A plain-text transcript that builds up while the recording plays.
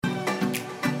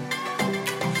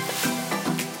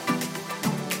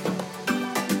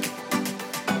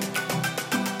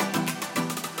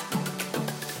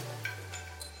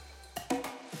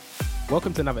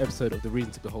Welcome to another episode of the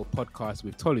Reason to Behold podcast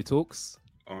with Tolu Talks.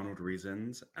 Arnold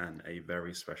Reasons, and a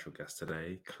very special guest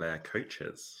today, Claire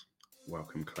Coaches.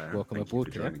 Welcome, Claire. Welcome Thank aboard,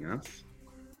 you for Claire. joining us.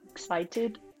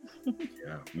 Excited.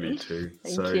 Yeah, me too.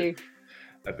 Thank you.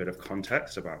 A bit of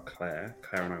context about Claire.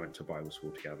 Claire and I went to Bible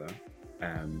school together.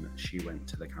 She went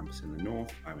to the campus in the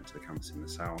north, I went to the campus in the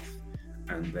south.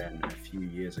 And then a few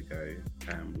years ago,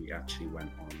 we actually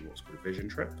went on what's called a vision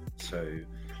trip. So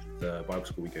the Bible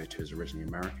school we go to is originally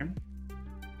American.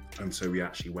 And so we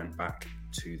actually went back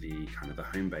to the kind of the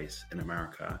home base in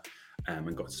America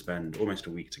and got to spend almost a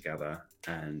week together.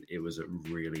 And it was a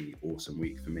really awesome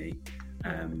week for me,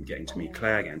 getting to meet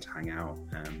Claire, getting to hang out,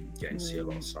 getting to see a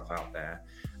lot of stuff out there.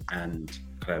 And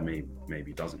Claire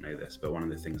maybe doesn't know this, but one of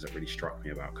the things that really struck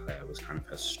me about Claire was kind of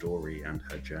her story and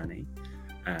her journey.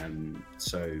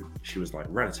 So she was like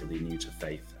relatively new to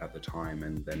faith at the time,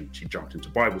 and then she jumped into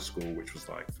Bible school, which was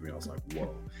like, for me, I was like,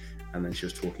 whoa. And then she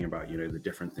was talking about, you know, the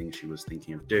different things she was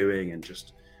thinking of doing, and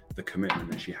just the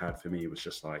commitment that she had for me was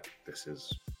just like, this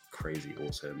is crazy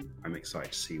awesome. I'm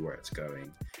excited to see where it's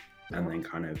going. And then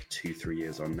kind of 2-3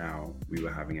 years on now, we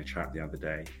were having a chat the other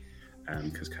day,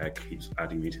 because Claire keeps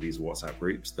adding me to these WhatsApp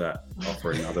groups that are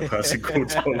for another person called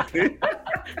Tolu.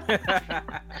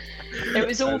 It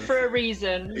was all for a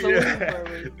reason.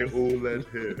 It all led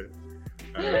here.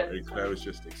 And Claire was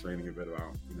just explaining a bit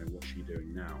about, you know, what she's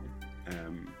doing now.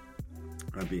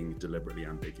 I'm being deliberately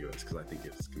ambiguous because I think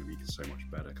it's going to be so much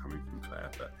better coming from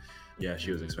Claire. But yeah,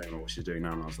 she was explaining what she's doing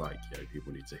now, and I was like,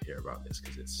 people need to hear about this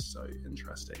because it's so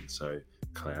interesting. So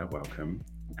Claire, welcome,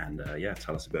 and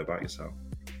tell us a bit about yourself.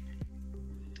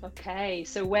 Okay,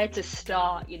 so where to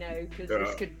start, because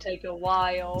this could take a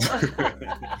while.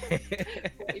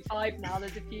 45 now,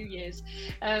 there's a few years.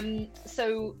 It's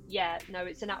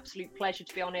an absolute pleasure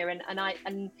to be on here.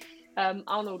 And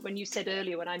Arnold, when you said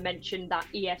earlier, when I mentioned that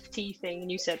EFT thing,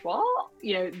 and you said, what?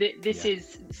 This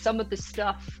is some of the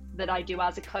stuff that I do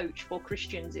as a coach for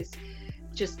Christians is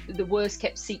just the worst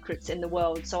kept secrets in the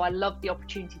world. So I love the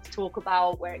opportunity to talk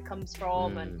about where it comes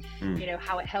from and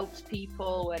how it helps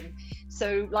people. And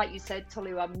so, like you said,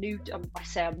 Tolu, I'm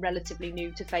relatively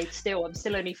new to faith still. I'm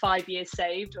still only 5 years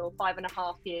saved, or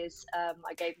 5.5 years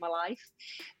I gave my life.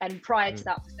 And prior to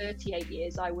that, for 38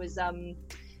 years, I was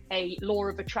a law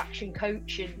of attraction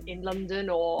coach in London,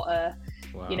 or a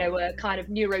kind of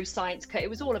neuroscience. It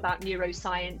was all about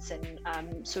neuroscience and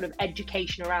sort of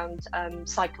education around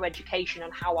psychoeducation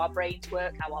and how our brains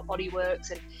work, how our body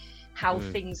works, and how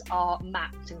things are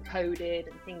mapped and coded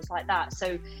and things like that.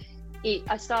 So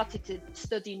I started to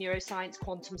study neuroscience,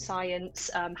 quantum science,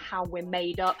 how we're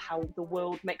made up, how the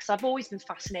world makes. I've always been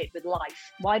fascinated with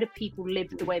life. Why do people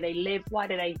live the way they live? Why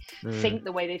do they think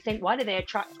the way they think? Why do they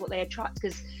attract what they attract?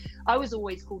 Because I was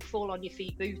always called Fall on Your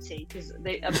Feet Booty, because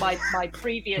my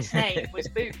previous name was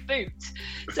Boot.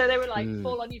 So they were like,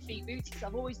 Fall on Your Feet Booty, because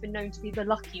I've always been known to be the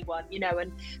lucky one,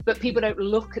 but people don't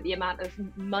look at the amount of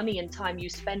money and time you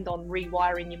spend on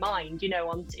rewiring your mind,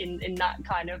 in that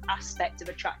kind of aspect of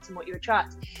attracting what you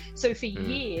attract. So for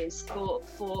years,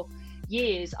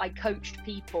 I coached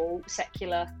people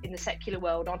in the secular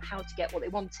world on how to get what they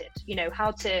wanted,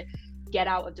 how to get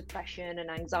out of depression and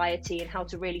anxiety, and how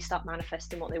to really start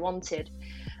manifesting what they wanted.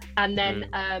 And then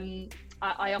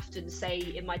I often say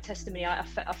in my testimony, I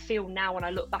feel now when I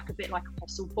look back a bit like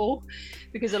Apostle Paul,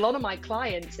 because a lot of my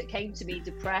clients that came to me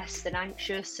depressed and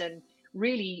anxious and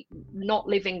really not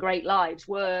living great lives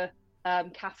were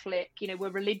Catholic, were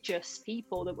religious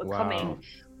people that were coming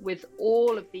with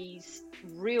all of these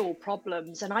real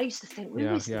problems. And I used to think, who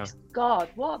is this God?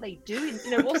 What are they doing?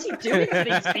 What's he doing to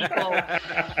these people?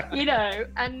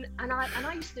 And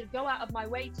I used to go out of my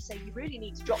way to say, you really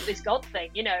need to drop this God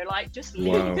thing, just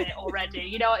leave it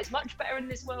already. It's much better in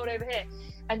this world over here.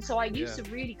 And so I used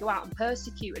to really go out and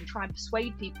persecute and try and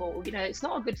persuade people, it's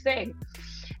not a good thing.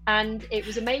 And it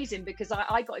was amazing because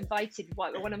I got invited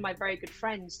by one of my very good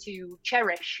friends to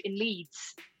Cherish in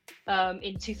Leeds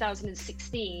in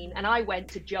 2016, and I went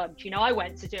to judge. I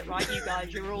went to do it right. You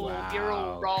guys, you're all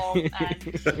wrong,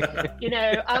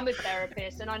 and I'm a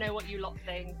therapist, and I know what you lot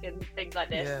think and things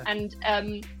like this. And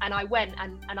I went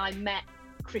and I met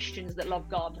Christians that love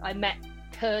God. I met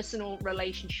personal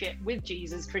relationship with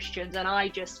Jesus Christians, and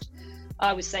I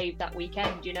was saved that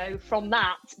weekend, from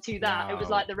that to that. It was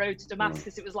like the road to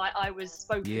Damascus. It was like I was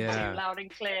spoken to loud and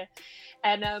clear.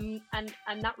 And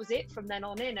that was it from then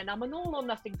on in. And I'm an all or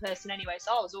nothing person anyway,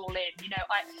 so I was all in,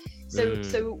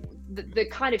 So the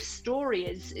kind of story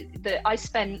is that I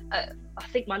spent, I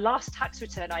think my last tax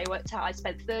return I worked out, I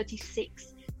spent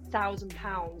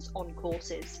 £7,000 on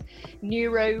courses,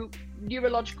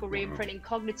 neurological re-imprinting,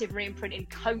 cognitive re-imprinting,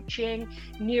 coaching,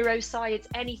 neuroscience,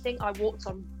 anything. I walked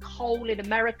on coal in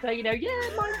America,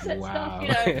 mindset stuff,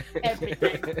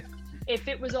 everything. If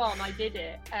it was on, I did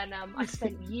it. And I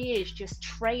spent years just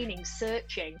training,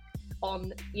 searching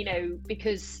on,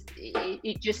 because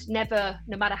it just never,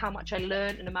 no matter how much I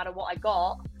learned and no matter what I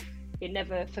got, it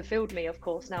never fulfilled me. Of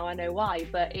course, now I know why,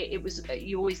 but it was,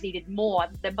 you always needed more.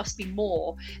 There must be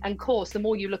more. And of course, the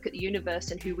more you look at the universe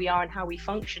and who we are and how we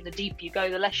function, the deeper you go,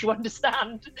 the less you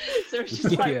understand. So it's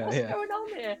just like, what's going on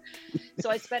here? So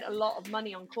I spent a lot of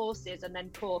money on courses, and then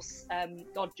of course,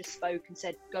 God just spoke and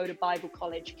said, go to Bible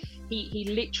college. He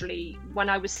literally, when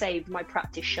I was saved, my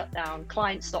practice shut down.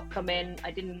 Clients stopped coming.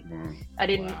 I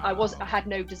had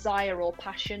no desire or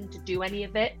passion to do any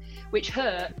of it, which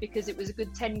hurt because it was a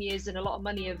good 10 years and a lot of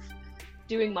money of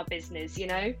doing my business,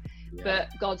 but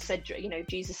God said,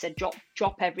 Jesus said, drop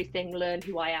everything, learn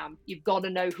who I am. You've got to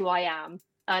know who I am.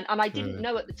 And I didn't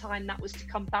know at the time that was to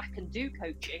come back and do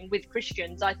coaching with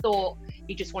Christians. I thought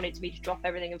he just wanted me to drop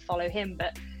everything and follow him.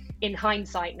 But in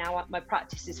hindsight, now my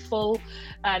practice is full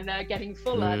and getting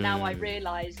fuller. Now I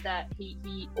realize that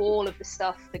he all of the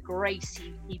stuff, the grace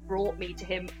he brought me to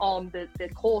him on the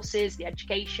courses, the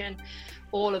education,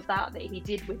 all of that he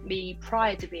did with me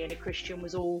prior to being a Christian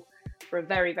was all for a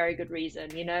very, very good reason,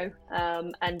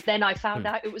 and then I found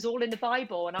out it was all in the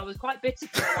Bible, and I was quite bitter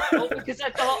for a while because I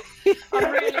thought, I'm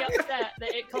really upset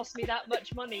that it cost me that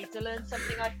much money to learn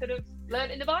something I could have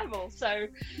learned in the Bible. So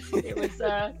it was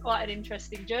quite an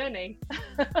interesting journey.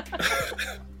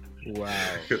 Wow.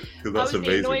 I was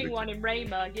the annoying one in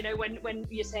Rhema, when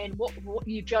you're saying what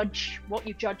you judge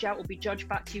out will be judged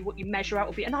back to you, what you measure out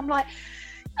will be, and I'm like,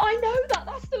 I know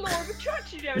that's the law of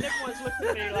attraction, and everyone's looking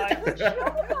at me like, what are you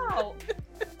on about?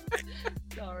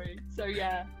 Sorry. So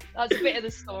yeah, that's a bit of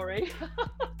the story.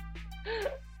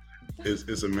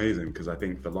 It's amazing, because I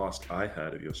think the last I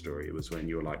heard of your story, it was when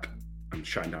you were like, I'm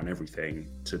shutting down everything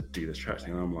to do this church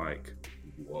thing, and I'm like,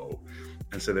 whoa.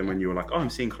 And so then when you were like, oh, I'm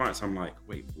seeing clients, I'm like,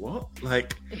 wait, what?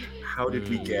 Like, how did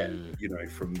we get,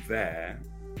 from there,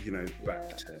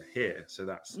 back to here? So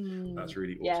that's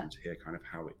really awesome to hear kind of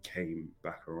how it came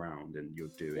back around, and you're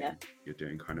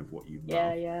doing kind of what you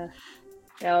love.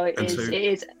 No, it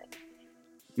is.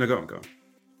 No, go on.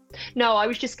 No, I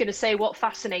was just going to say, what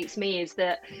fascinates me is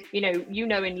that,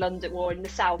 in London or in the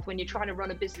South, when you're trying to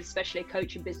run a business, especially a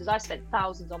coaching business, I spent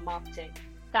thousands on marketing.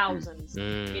 Thousands,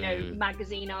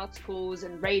 magazine articles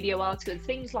and radio articles,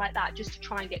 things like that, just to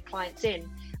try and get clients in.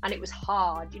 And it was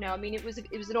hard, it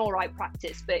was an all right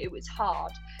practice, but it was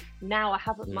hard. Now I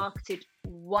haven't marketed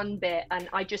one bit, and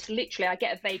I just literally, I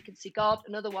get a vacancy, God,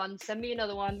 another one, send me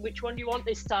another one, which one do you want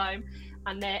this time?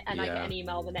 And I get an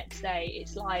email the next day.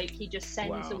 It's like he just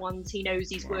sends the ones he knows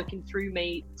he's working through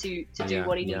me to do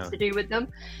what he needs to do with them.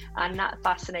 And that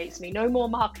fascinates me. No more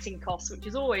marketing costs, which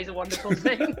is always a wonderful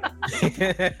thing.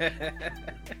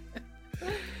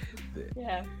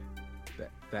 Yeah.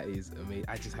 That is amazing.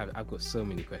 I've got so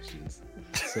many questions.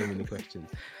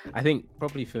 I think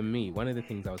probably for me, one of the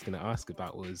things I was going to ask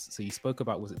about was, so you spoke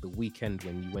about, was it the weekend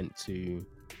when you went to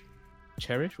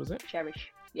Cherish, was it?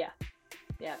 Cherish, yeah.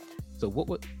 So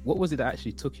what was it that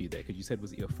actually took you there? Because you said,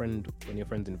 was it your friend, when your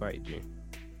friends invited you?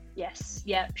 Yes,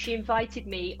 yeah. She invited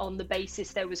me on the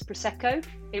basis there was Prosecco.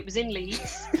 It was in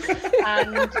Leeds,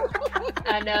 and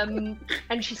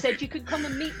she said you could come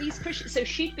and meet these Christians. So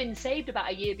she'd been saved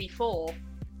about a year before,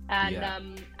 and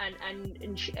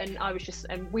I was just,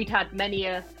 and we'd had many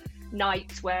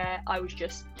nights where I was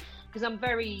just, because I'm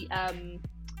very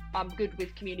I'm good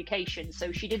with communication,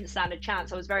 so she didn't stand a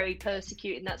chance. I was very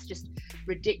persecuted, and that's just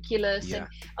ridiculous. And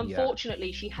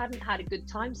unfortunately, she hadn't had a good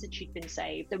time since she'd been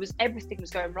saved. Everything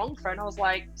was going wrong for her, and I was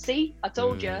like, see, I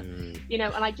told you, and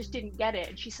I just didn't get it.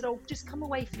 And she said, oh, just come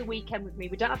away for the weekend with me.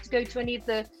 We don't have to go to any of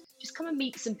just come and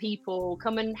meet some people,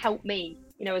 come and help me,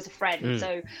 as a friend.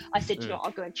 So I said,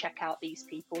 I'll go and check out these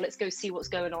people. Let's go see what's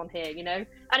going on here, and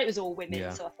it was all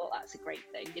women. So I thought that's a great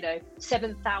thing,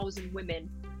 7,000 women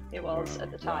it was at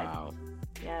the time. Wow.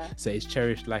 Yeah. So it's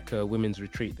Cherished like a women's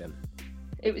retreat then?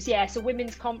 It was, it's a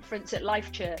women's conference at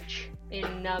Life Church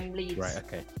in Leeds. Right,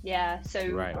 okay. Yeah, so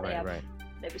right.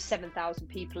 It was 7,000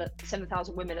 people,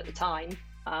 7,000 women at the time.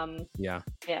 Yeah.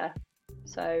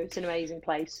 So it's an amazing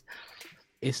place.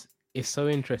 It's so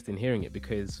interesting hearing it,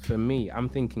 because for me, I'm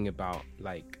thinking about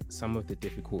like some of the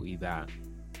difficulty that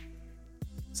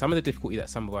some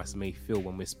of us may feel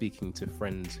when we're speaking to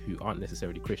friends who aren't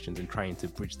necessarily Christians and trying to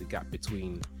bridge the gap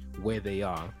between where they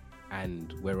are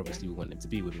and where obviously we want them to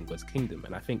be within God's kingdom.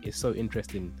 And I think it's so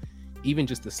interesting, even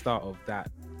just the start of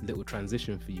that little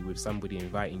transition for you with somebody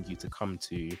inviting you to come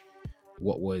to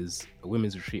what was a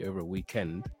women's retreat over a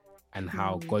weekend, and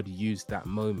how God used that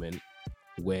moment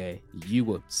where you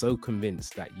were so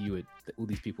convinced that all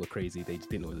these people are crazy, they just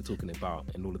didn't know what they're talking about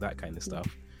and all of that kind of stuff.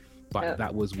 But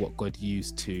that was what God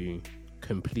used to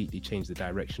completely change the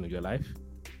direction of your life.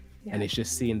 And it's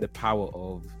just seeing the power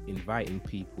of inviting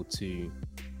people to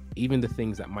even the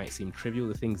things that might seem trivial,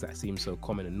 the things that seem so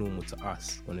common and normal to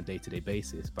us on a day-to-day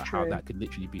basis, but how that could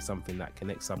literally be something that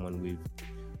connects someone with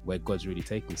where God's really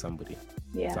taking somebody.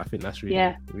 So I think that's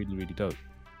really, really dope.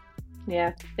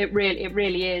 Yeah, it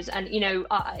really is. And you know,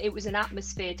 it was an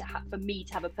atmosphere for me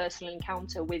to have a personal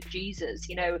encounter with Jesus,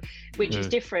 you know, which is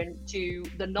different to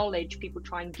the knowledge people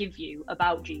try and give you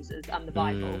about Jesus and the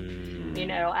Bible. You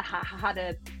know, I had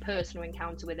a personal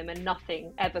encounter with him, and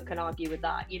nothing ever can argue with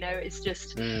that. You know, it's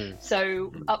just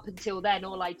so up until then,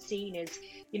 all I'd seen is,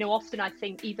 you know, often I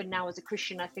think, even now as a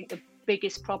Christian, I think the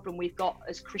biggest problem we've got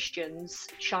as Christians,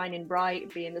 shining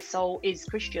bright, being the soul, is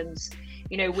Christians.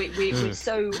 You know, we're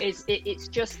so it's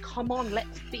just, come on,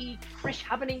 let's be Christian,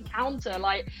 have an encounter.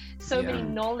 Like so much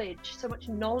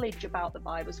knowledge about the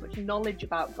Bible, so much knowledge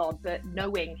about God, but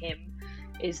knowing him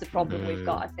is the problem we've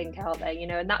got, I think, out there. You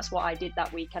know, and that's what I did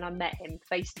that week, and I met him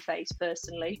face to face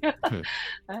personally.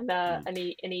 and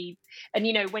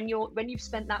you know, when you've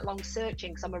spent that long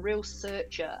searching, because I'm a real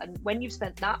searcher, and when you've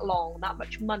spent that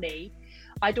much money,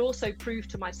 I'd also proved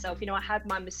to myself, you know, I had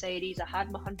my Mercedes, I had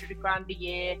my $100,000 a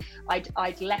year,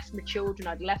 I'd left my children,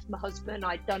 I'd left my husband,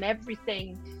 I'd done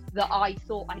everything that I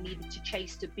thought I needed to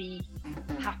chase to be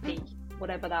happy,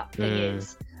 whatever that thing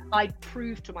is. I'd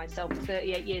proved to myself for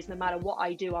 38 years, no matter what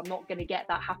I do, I'm not going to get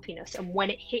that happiness. And when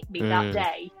it hit me that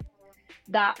day,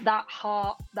 that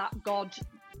heart, that God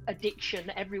addiction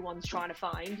that everyone's trying to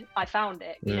find, I found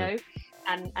it, you know.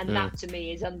 And that to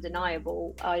me is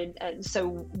undeniable. And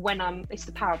so it's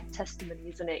the power of testimony,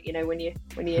 isn't it? You know, when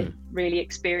you really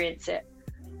experience it.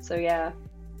 So yeah,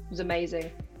 it was amazing.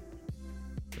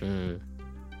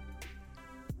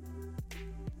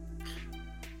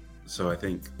 So I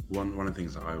think one of the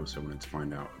things that I also wanted to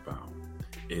find out about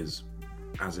is,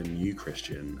 as a new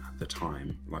Christian at the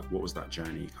time, like, what was that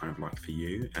journey kind of like for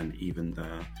you? And even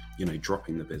the, you know,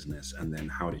 dropping the business, and then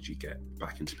how did you get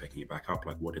back into picking it back up?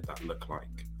 Like, what did that look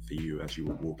like for you as you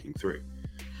were walking through?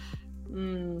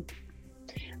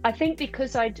 I think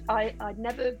because I'd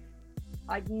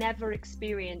never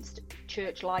experienced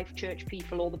church life, church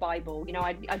people, or the Bible. You know,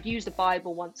 I'd used the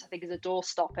Bible once, I think, as a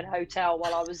doorstop in a hotel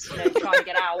while I was, you know, trying to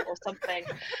get out or something.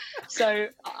 So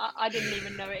I didn't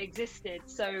even know it existed.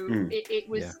 So it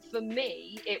was, for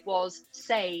me, it was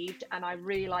saved, and I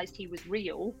realized he was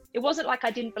real. It wasn't like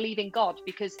I didn't believe in God,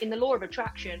 because in the law of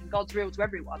attraction, God's real to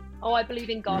everyone. Oh, I believe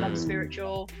in God, I'm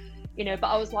spiritual. You know, but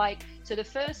I was like, so the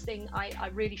first thing I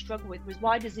really struggled with was,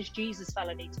 why does this Jesus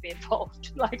fella need to be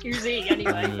involved? Like, who's he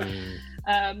anyway?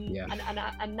 And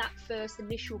that first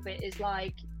initial bit is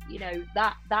like, you know,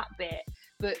 that bit.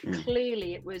 But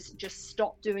clearly it was just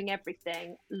stop doing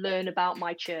everything, learn about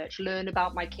my church, learn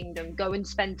about my kingdom, go and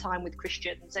spend time with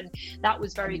Christians. And that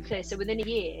was very clear. So within a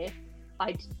year,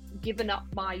 I'd given up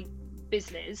my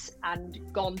business and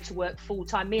gone to work full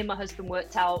time. Me and my husband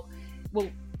worked out,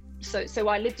 so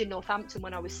I lived in Northampton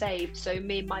when I was saved. So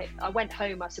I went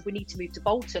home, I said, we need to move to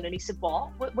Bolton. And he said,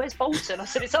 what? Where's Bolton? I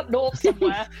said, it's up north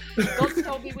somewhere. God's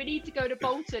told me we need to go to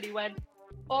Bolton. He went,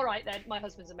 all right then. My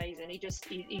husband's amazing.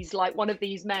 He's like one of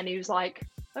these men who's like,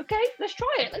 okay, let's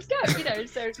try it. Let's go. You know,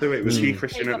 so wait, was he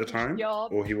Christian at the time?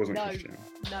 Or he wasn't Christian?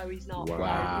 No, he's not. Wow.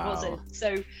 No, he wasn't.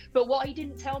 So, but what he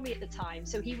didn't tell me at the time,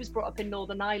 so he was brought up in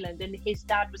Northern Ireland, and his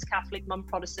dad was Catholic, mum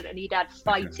Protestant, and he'd had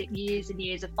fighting, years and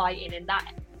years of fighting in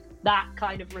that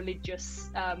kind of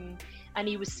religious, and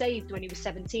he was saved when he was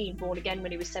 17, born again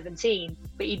when he was 17,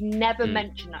 but he'd never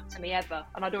mentioned that to me ever.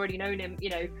 And I'd already known him, you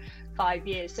know, 5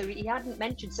 years. So he hadn't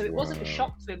mentioned, so it wasn't a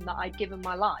shock to him that I'd given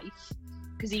my life,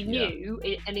 because he knew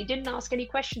it, and he didn't ask any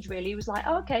questions really. He was like,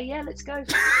 oh, okay, yeah, let's go.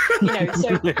 You know,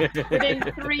 so within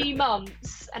 3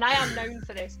 months, and I am known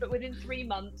for this, but within 3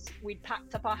 months, we'd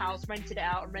packed up our house, rented it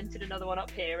out, and rented another one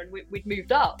up here, and we'd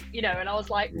moved up, you know, and I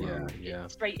was like,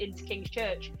 straight into King's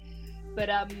Church.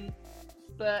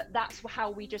 But that's how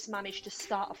we just managed to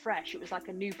start afresh. It was like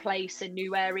a new place, a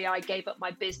new area. I gave up my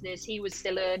business. He was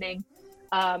still earning.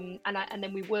 And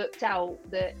then we worked out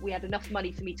that we had enough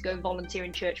money for me to go and volunteer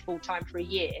in church full time for a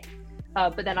year.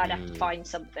 But then I'd have to find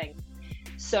something.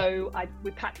 So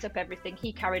we packed up everything.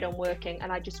 He carried on working,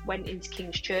 and I just went into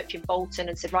King's Church in Bolton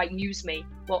and said, right, use me.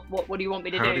 What do you want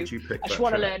me to do? How did you pick I just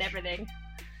want to learn everything.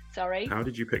 Sorry? How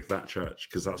did you pick that church?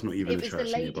 Because that's not even a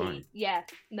church nearby. Yeah,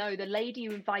 no, the lady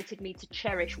who invited me to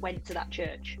Cherish went to that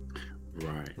church.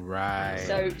 Right.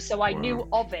 So I knew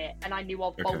of it, and I knew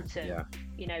of Okay. Bolton. Yeah.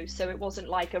 You know, so it wasn't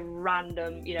like a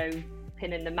random, you know,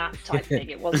 pin in the map type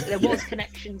thing. It was, there was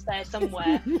connections there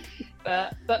somewhere.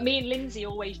 But me and Lindsay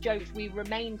always joked we've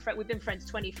been friends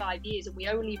 25 years, and we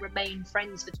only remained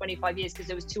friends for 25 years because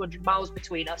there was 200 miles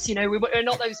between us. You know, we're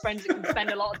not those friends that can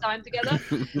spend a lot of time together.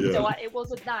 Yeah. So it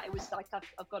wasn't that. It was like,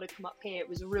 I've got to come up here. It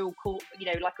was a real cool, you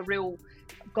know, like a real,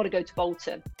 I've got to go to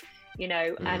Bolton, you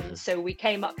know. And so we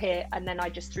came up here, and then I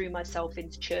just threw myself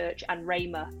into church and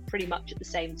Rhema pretty much at the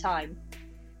same time.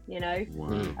 You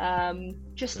know,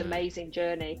 just amazing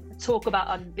journey. Talk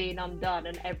about being undone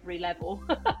on every level.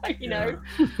 you know.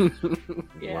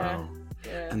 Wow.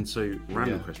 Yeah. And so,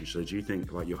 random question. So, do you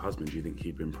think, like, your husband, do you think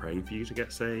he'd been praying for you to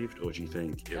get saved, or do you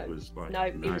think it was like?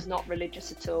 No, he was not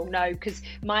religious at all. No, because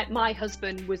my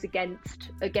husband was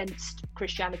against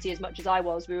Christianity as much as I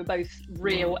was. We were both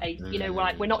real, you know,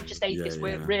 like, we're not just atheists.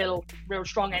 We're real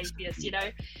strong atheists, you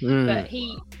know. But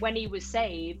when he was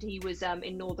saved, he was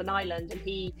in Northern Ireland, and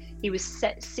he was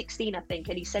 16, I think,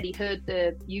 and he said he heard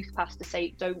the youth pastor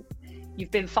say, "You've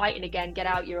been fighting again, get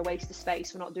out, you're a waste of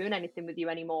space, we're not doing anything with you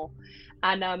anymore."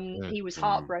 And he was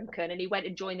heartbroken, and he went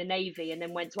and joined the Navy, and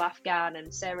then went to Afghan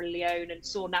and Sierra Leone and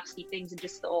saw nasty things, and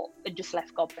just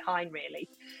left God behind, really.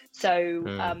 So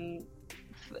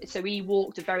so he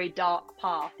walked a very dark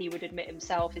path. He would admit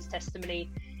himself, his testimony,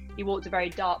 he walked a very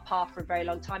dark path for a very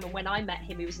long time. And when I met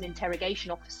him, he was an interrogation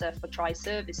officer for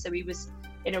Tri-Service, so he was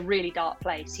in a really dark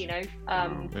place, you know.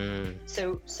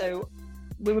 So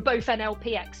we were both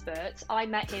NLP experts. I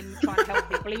met him trying to help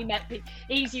people.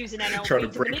 He's using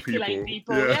NLP to manipulate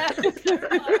people. Yeah.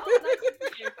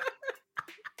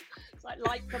 It's like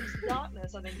light comes to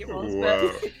darkness, I think it was.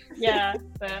 Wow.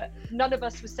 But none of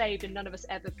us were saved, and none of us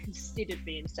ever considered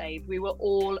being saved. We were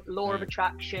all law of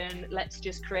attraction. Let's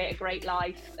just create a great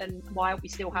life. And why aren't we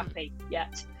still happy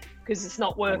yet? Because it's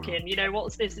not working. You know,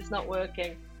 what's this? It's not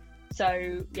working.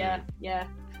 So yeah.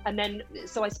 And then,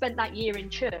 so I spent that year in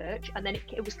church, and then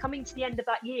it was coming to the end of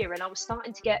that year, and I was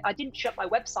starting to I didn't shut my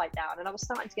website down, and I was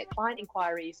starting to get client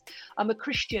inquiries. I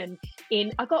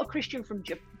got a Christian from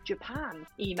Japan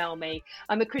email me.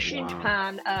 I'm a Christian in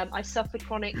Japan. I suffered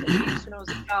chronic abuse when I was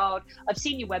a child. I've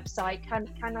seen your website. Can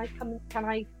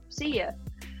I see you?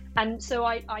 And so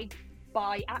I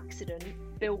by accident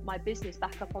built my business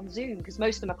back up on Zoom, because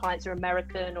most of my clients are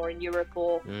American or in Europe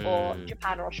or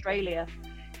Japan or Australia.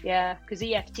 Yeah, because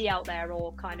EFT out there,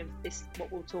 or kind of this,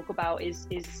 what we'll talk about is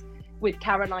with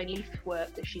Caroline Leaf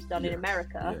work that she's done in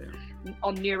America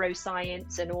on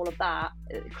neuroscience and all of that.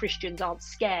 Christians aren't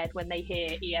scared when they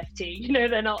hear EFT. You know,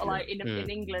 they're not like in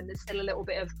England. There's still a little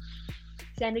bit of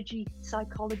energy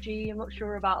psychology. I'm not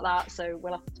sure about that, so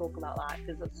we'll have to talk about that,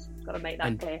 because I've got to make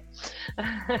that clear.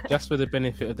 Just for the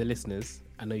benefit of the listeners,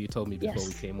 I know you told me before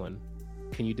we came on.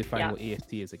 Can you define what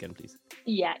EFT is again, please?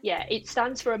 Yeah. It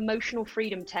stands for Emotional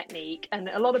Freedom Technique, and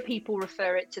a lot of people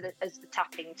refer it to as the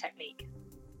tapping technique.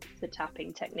 The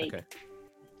tapping technique. Okay.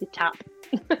 The tap.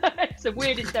 It's the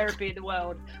weirdest therapy in the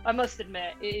world. I must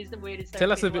admit, it is the weirdest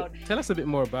therapy in the world. Tell us a bit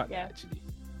more about that, actually.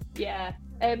 Yeah.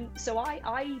 So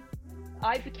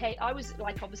I was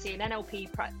like, obviously, an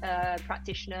NLP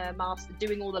practitioner, master,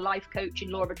 doing all the life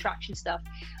coaching, law of attraction stuff.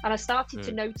 And I started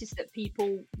to notice that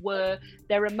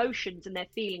their emotions and their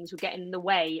feelings were getting in the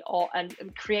way, and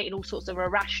creating all sorts of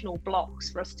irrational blocks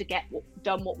for us to get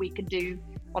done what we can do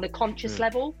on a conscious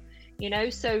level, you know?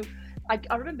 So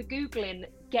I remember Googling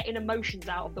getting emotions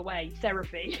out of the way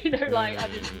therapy, you know, like, I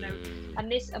didn't know.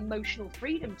 And this emotional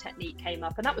freedom technique came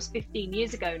up, and that was 15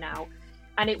 years ago now.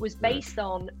 And it was based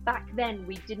on, back then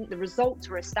the results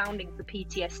were astounding for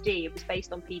PTSD. It was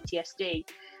based on PTSD.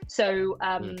 So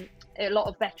a lot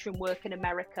of veteran work in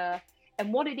America.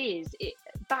 And what it is,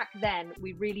 back then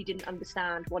we really didn't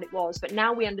understand what it was, but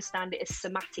now we understand it as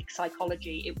somatic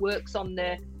psychology. It works on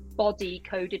the body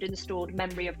coded and stored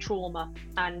memory of trauma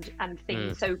and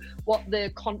things. So what the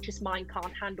conscious mind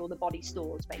can't handle, the body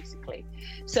stores, basically.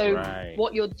 So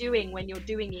what you're doing when you're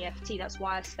doing EFT, that's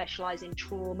why I specialize in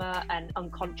trauma and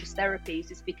unconscious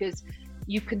therapies, is because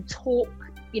you can talk,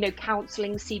 you know,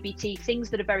 counseling, CBT,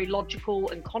 things that are very logical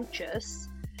and conscious.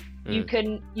 You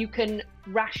can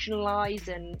rationalize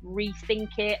and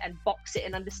rethink it and box it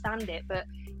and understand it, but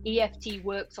EFT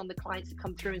works on the clients that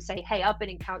come through and say, hey, I've been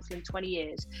in counseling 20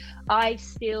 years. I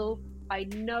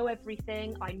know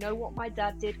everything. I know what my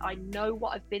dad did. I know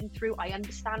what I've been through. I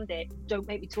understand it. Don't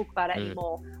make me talk about it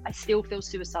anymore. I still feel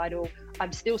suicidal.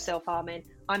 I'm still self-harming.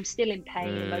 I'm still in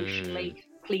pain emotionally.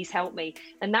 Please help me.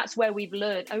 And that's where we've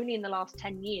learned only in the last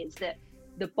 10 years that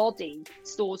the body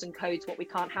stores and codes what we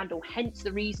can't handle. Hence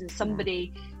the reason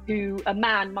a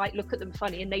man might look at them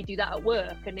funny, and they do that at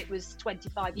work, and it was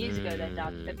 25 years ago their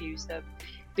dad abused them,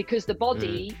 because the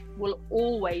body will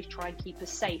always try and keep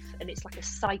us safe, and it's like a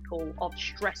cycle of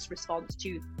stress response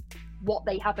to what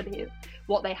they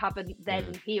haven't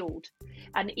then healed.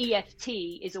 And EFT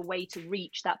is a way to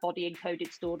reach that body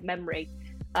encoded stored memory,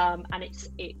 and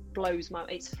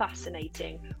it's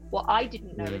fascinating. What I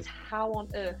didn't know is how on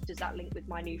earth does that link with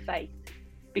my new faith?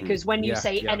 Because when you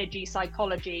say energy,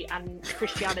 psychology, and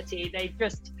Christianity, they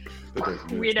just,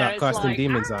 start casting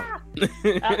demons out.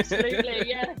 Absolutely,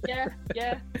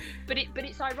 yeah. But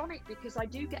it's ironic, because I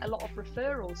do get a lot of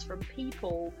referrals from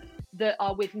people that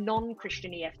are with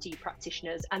non-Christian EFT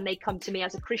practitioners, and they come to me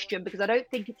as a Christian, because I don't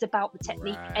think it's about the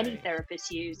technique any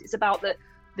therapists use. It's about the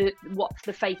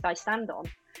faith I stand on.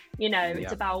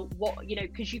 It's about what,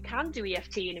 because you can do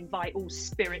EFT and invite all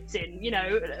spirits in,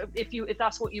 if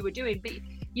that's what you were doing, but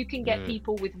you can get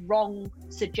people with wrong,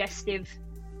 suggestive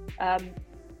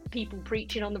people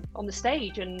preaching on the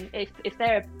stage, and if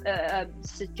they're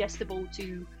suggestible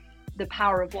to the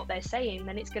power of what they're saying,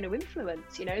 then it's going to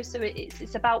influence, so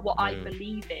it's about what I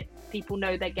believe in. People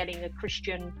know they're getting a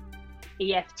Christian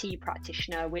EFT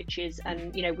practitioner, which is,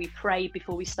 and we pray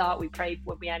before we start, we pray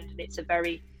when we end, and it's a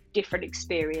very different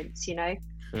experience, So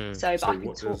but I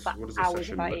can talk for hours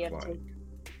about EFT. Like?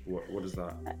 What is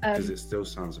that? Because it still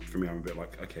sounds, for me, I'm a bit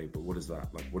like, okay, but what is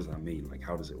that? Like, what does that mean? Like,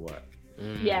 how does it work?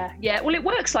 Yeah. Well, it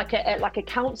works like a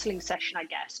counselling session, I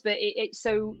guess, but it's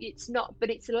not. But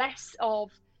it's less of,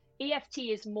 EFT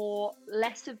is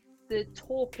less of the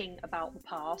talking about the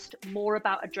past, more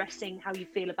about addressing how you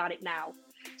feel about it now.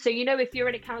 So, if you're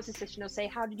in a counselling session, they'll say,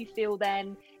 how did you feel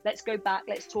then? Let's go back,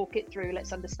 let's talk it through,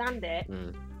 let's understand it.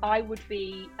 I would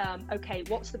be, okay,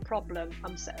 what's the problem?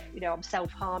 I'm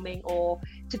self-harming, or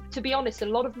to be honest, a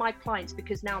lot of my clients,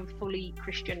 because now I'm fully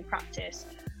Christian practice,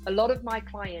 a lot of my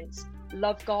clients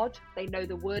love God, they know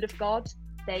the word of God,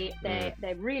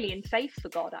 they're really in faith for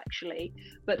God, actually,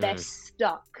 but they're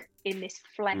stuck in this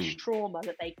flesh trauma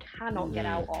that they cannot get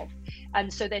out of,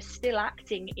 and so they're still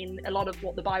acting in a lot of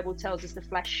what the Bible tells us the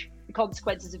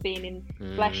consequences of being in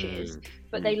flesh is,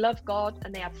 but they love God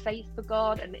and they have faith for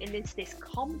God, and it's this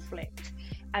conflict.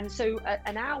 And so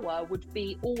an hour would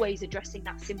be always addressing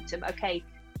that symptom. Okay,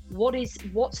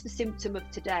 what's the symptom of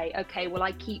today? Okay, well,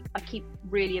 I keep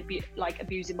really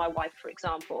abusing my wife, for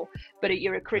example, but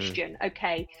you're a Christian.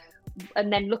 Okay,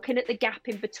 and then looking at the gap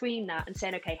in between that and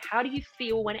saying, okay, how do you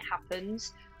feel when it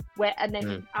happens? And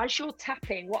then as you're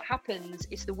tapping, what happens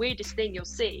is, the weirdest thing you'll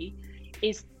see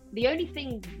is, the only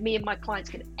thing me and my clients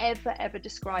can ever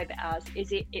describe it as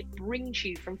is it brings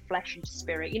you from flesh into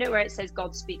spirit. Where it says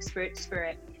God speaks spirit to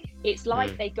spirit. It's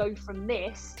like they go from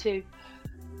this to,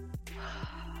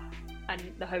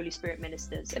 and the Holy Spirit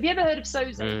ministers. Have you ever heard of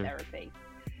Sozo therapy?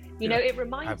 It reminds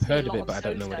me a lot of Sozo. I've heard of it, but I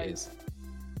don't know what it is.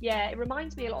 Yeah, it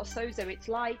reminds me a lot of Sozo. It's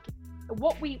like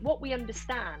what we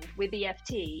understand with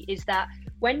EFT is that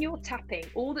when you're tapping,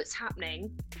 all that's happening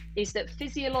is that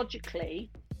physiologically,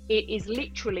 it is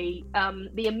literally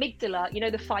the amygdala,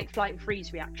 the fight, flight, and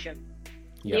freeze reaction.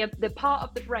 Yep. The part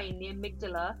of the brain, the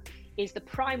amygdala, is the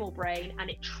primal brain, and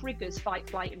it triggers fight,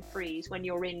 flight, and freeze when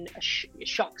you're in a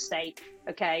shock state.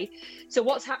 Okay, so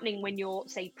what's happening when you're,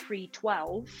 say,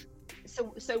 pre-12?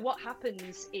 So what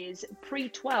happens is,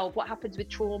 pre-12, what happens with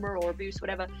trauma or abuse,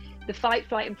 whatever, the fight,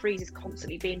 flight, and freeze is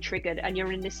constantly being triggered, and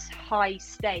you're in this high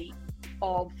state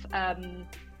of fight,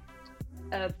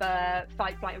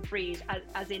 flight, and freeze,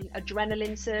 as in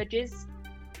adrenaline surges,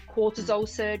 cortisol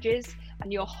surges,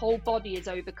 and your whole body is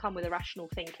overcome with irrational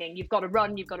thinking. You've got to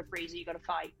run, you've got to freeze, or you've got to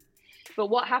fight. But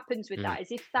what happens with that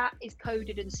is, if that is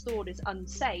coded and stored as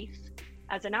unsafe,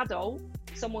 as an adult,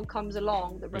 someone comes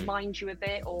along that reminds you of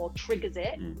it or triggers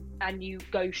it, and you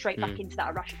go straight back into that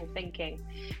irrational thinking.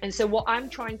 And so what I'm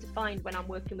trying to find when I'm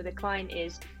working with a client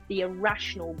is the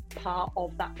irrational part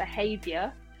of that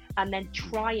behavior, and then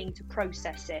trying to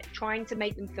process it, trying to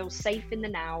make them feel safe in the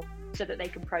now so that they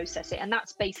can process it. And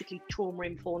that's basically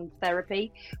trauma-informed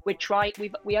therapy.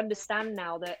 We understand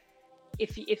now that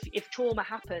if trauma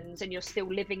happens and you're still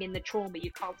living in the trauma,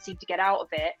 you can't seem to get out of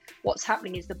it, what's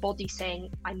happening is the body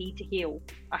saying, I need to heal.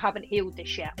 I haven't healed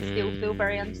this yet. I still feel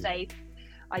very unsafe.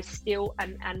 I still,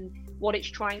 and what it's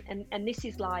trying, and this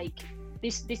is like,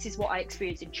 this is what I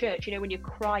experience in church, when you're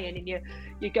crying and you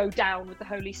go down with the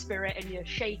Holy Spirit and you're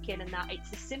shaking, and that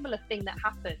it's a similar thing that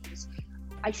happens.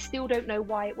 I still don't know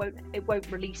why it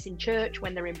won't release in church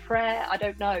when they're in prayer. I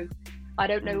don't know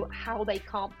how they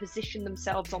can't position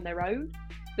themselves on their own,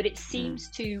 but it seems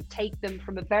to take them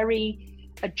from a very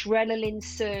adrenaline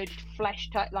surged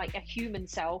flesh type, like a human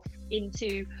self,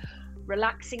 into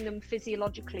relaxing them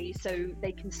physiologically so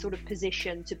they can sort of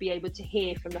position to be able to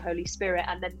hear from the Holy Spirit,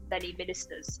 and then he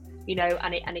ministers, you know,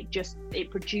 and it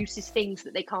produces things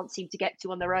that they can't seem to get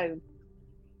to on their own.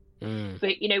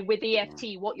 But you know, with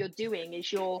EFT, what you're doing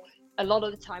is a lot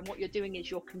of the time what you're doing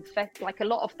is like a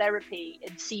lot of therapy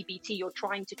in CBT, you're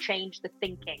trying to change the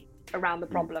thinking around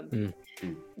the problem.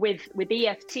 With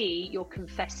EFT, you're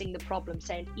confessing the problem,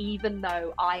 saying, even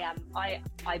though I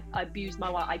abuse my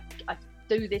wife, I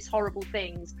do this horrible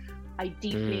things, I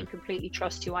deeply and completely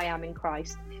trust who I am in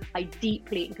Christ. I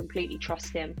deeply and completely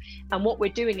trust him. And what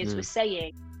we're doing is we're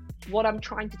saying, what I'm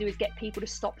trying to do is get people to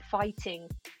stop fighting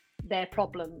their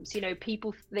problems. You know,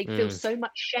 people, they feel so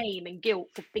much shame and guilt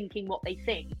for thinking what they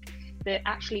think, that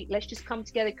actually, let's just come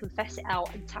together, confess it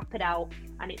out and tap it out,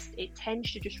 and it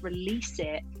tends to just release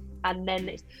it. And then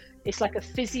it's like a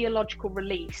physiological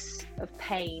release of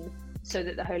pain so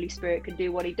that the Holy Spirit can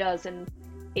do what he does. And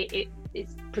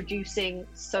it's producing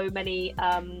so many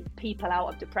people out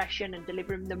of depression and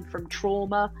delivering them from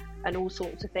trauma and all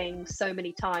sorts of things so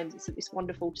many times. It's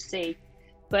wonderful to see.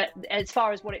 But as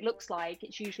far as what it looks like,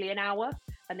 it's usually an hour,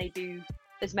 and they do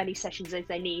as many sessions as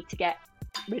they need to get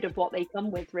rid of what they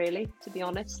come with, really, to be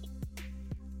honest.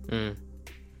 And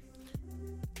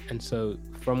so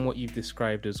from what you've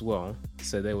described as well,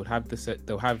 so they would have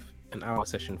they'll have an hour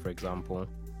session, for example,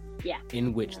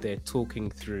 in which they're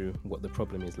talking through what the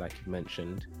problem is, like you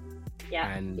mentioned.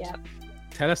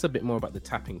 Tell us a bit more about the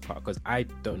tapping part, because I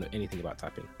don't know anything about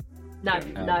tapping. No. I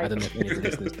don't know if any of the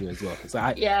listeners do as well. So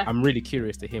I'm really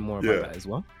curious to hear more about that as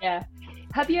well. Yeah.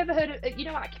 Have you ever heard of, you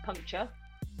know, acupuncture?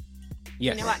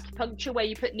 Yes. You know, acupuncture, where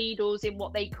you put needles in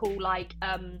what they call like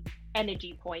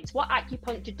energy points. What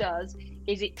acupuncture does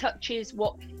is it touches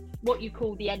what you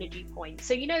call the energy point.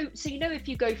 So you know if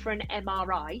you go for an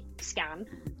MRI scan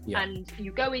and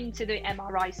you go into the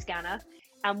MRI scanner,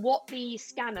 and what the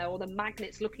scanner or the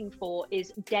magnet's looking for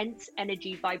is dense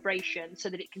energy vibration, so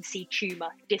that it can see tumor,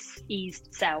 diseased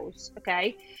cells.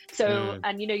 Okay. So,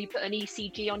 and you know, you put an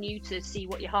ECG on you to see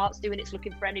what your heart's doing. It's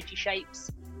looking for energy shapes.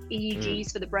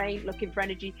 EEGs for the brain, looking for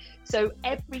energy. So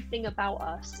everything about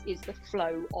us is the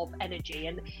flow of energy.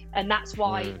 And that's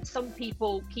why some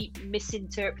people keep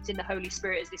misinterpreting the Holy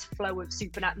Spirit as this flow of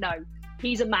supernatural. No,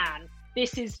 he's a man.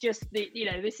 This is just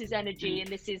this is energy, and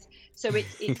this is, so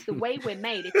it's the way we're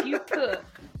made. If you put,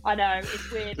 I know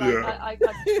it's weird, like I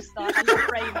I'm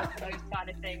afraid of those kind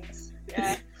of things.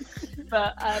 Yeah.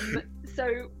 But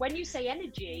so when you say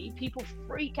energy, people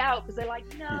freak out because they're like,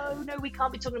 no, we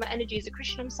can't be talking about energy as a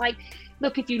Christian. I'm like,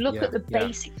 look, if you look at the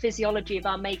basic physiology of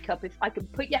our makeup, if I can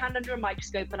put your hand under a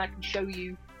microscope and I can show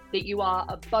you that you are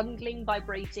a bundling,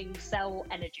 vibrating cell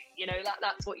energy, you know,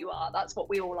 that's what you are. That's what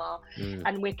we all are.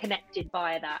 And we're connected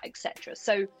via that, etc.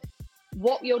 So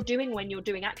what you're doing when you're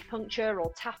doing acupuncture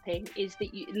or tapping is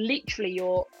that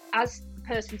you're, as the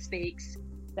person speaks,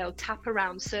 they'll tap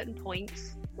around certain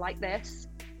points like this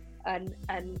and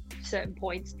certain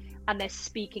points, and they're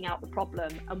speaking out the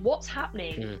problem. And what's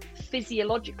happening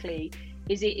physiologically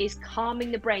is it is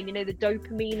calming the brain. You know, the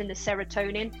dopamine and the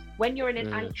serotonin. When you're in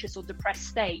an anxious or depressed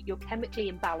state, you're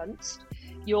chemically imbalanced.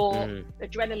 Your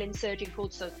adrenaline surging,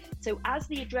 cortisol. So as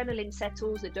the adrenaline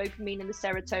settles, the dopamine and the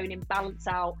serotonin balance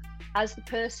out. As the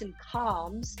person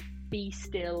calms, be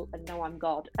still and know I'm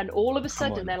God. And all of a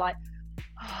sudden they're like,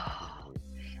 oh.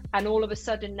 And all of a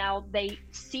sudden now they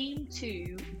seem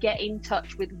to get in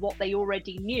touch with what they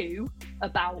already knew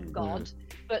about God,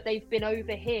 but they've been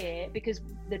over here because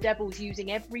the devil's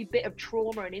using every bit of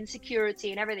trauma and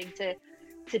insecurity and everything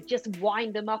to just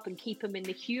wind them up and keep them in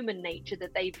the human nature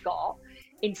that they've got,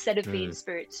 instead of being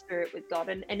spirit with God.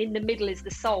 And in the middle is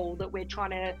the soul that we're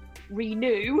trying to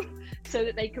renew so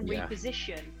that they can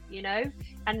reposition, you know.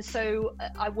 And so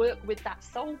I work with that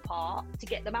soul part to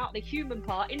get them out of the human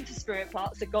part into spirit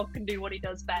part, so God can do what he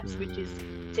does best, which is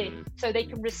so they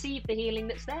can receive the healing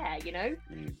that's there, you know,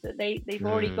 that they've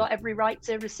already got every right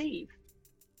to receive.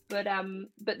 But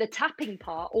the tapping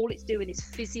part, all it's doing is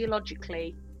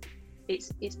physiologically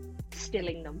it's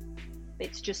stilling them.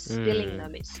 It's just stilling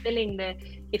them. It's stilling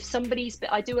if somebody's,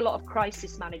 I do a lot of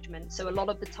crisis management. So a lot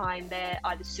of the time they're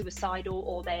either suicidal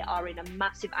or they are in a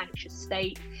massive anxious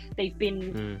state. They've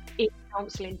been in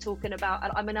counselling, talking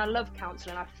about, I mean, I love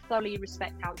counselling. I thoroughly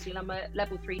respect counselling. I'm a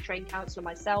level 3 trained counsellor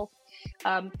myself.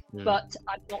 But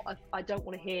I don't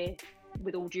want to hear,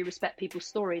 with all due respect, people's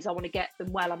stories. I want to get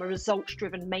them well. I'm a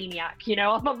results-driven maniac, you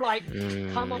know. I'm like,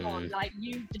 come on, like,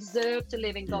 you deserve to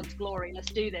live in God's glory. Let's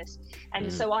do this.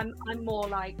 And so I'm more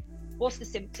like, what's the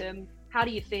symptom? How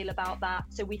do you feel about that?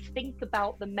 So we think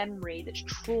about the memory that's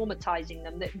traumatizing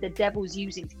them, that the devil's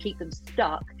using to keep them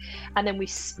stuck, and then we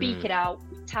speak it out.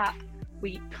 We tap,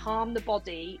 we calm the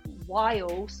body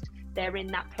whilst they're in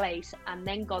that place. And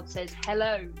then God says,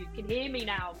 hello, you can hear me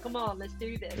now, come on, let's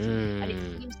do this. And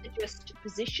it seems to just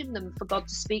position them for God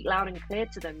to speak loud and clear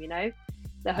to them, you know,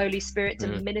 the Holy Spirit to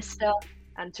minister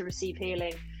and to receive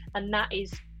healing. And that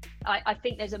is, I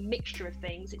think there's a mixture of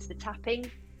things. It's the tapping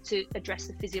to address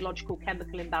the physiological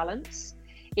chemical imbalance.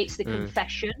 It's the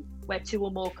confession where two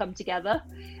or more come together.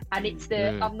 And it's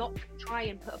the, I'm not trying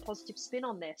and put a positive spin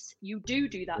on this. You do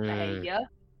that behavior.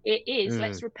 It is,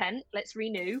 let's repent, let's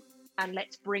renew, and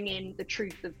let's bring in the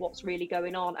truth of what's really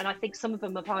going on. And I think some of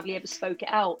them have hardly ever spoke it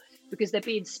out because they're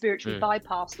being spiritually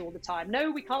bypassed all the time. No,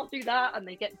 we can't do that. And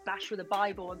they get bashed with a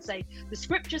Bible and say, the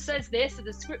scripture says this and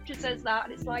the scripture says that.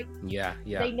 And it's like,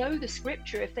 they know the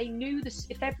scripture. If they knew this,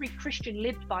 if every Christian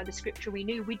lived by the scripture we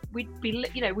knew, we'd be,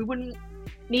 you know, we wouldn't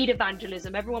need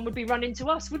evangelism. Everyone would be running to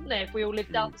us, wouldn't they, if we all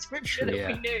lived out the scripture that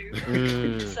we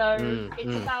knew. So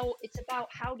it's about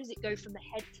how does it go from the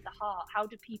head to the heart? How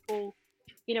do people,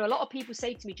 you know, a lot of people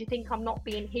say to me, do you think I'm not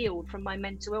being healed from my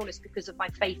mental illness because of my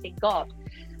faith in God?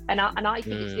 And I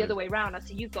think it's the other way around. I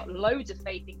say, you've got loads of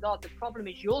faith in God. The problem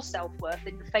is your self-worth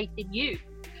and the faith in you,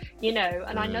 you know.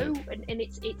 And I know, and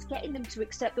it's getting them to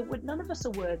accept that none of us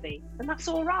are worthy. And that's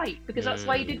all right, because that's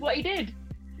why he did what he did,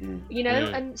 you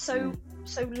know. And so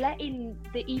letting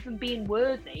the even being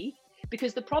worthy,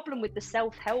 because the problem with the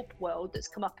self-help world that's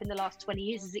come up in the last 20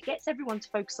 years is it gets everyone to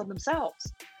focus on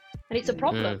themselves. And it's a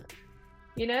problem.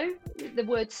 You know, the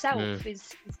word self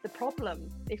is the problem.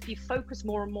 If you focus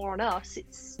more and more on us,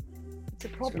 it's a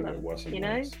problem, you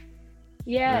know?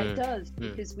 Yeah, it does,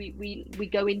 because we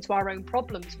go into our own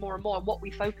problems more and more, and what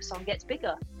we focus on gets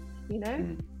bigger, you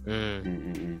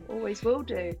know? Always will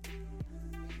do.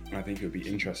 I think it would be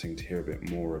interesting to hear a bit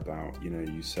more about, you know,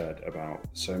 you said about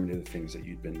so many of the things that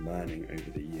you'd been learning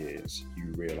over the years.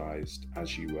 You realized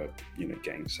as you were, you know,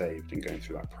 getting saved and going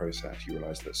through that process, you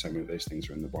realized that so many of those things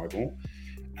are in the Bible.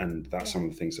 And that's some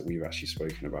of the things that we've actually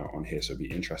spoken about on here. So it'd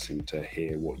be interesting to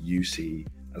hear what you see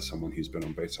as someone who's been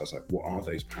on both sides. Like, what are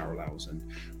those parallels and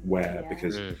where?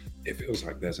 Because it feels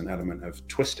like there's an element of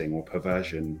twisting or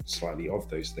perversion slightly of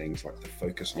those things, like the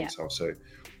focus on self. So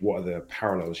what are the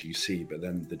parallels you see, but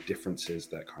then the differences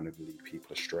that kind of lead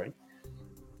people astray?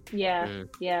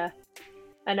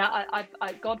 And I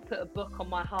God put a book on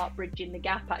my heart, Bridging the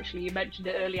Gap. Actually, you mentioned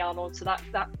it earlier, Arnold. So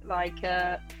that like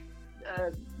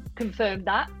confirmed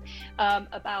that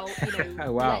about,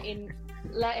 you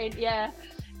know,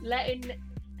 letting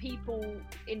people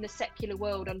in the secular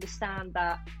world understand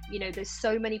that, you know, there's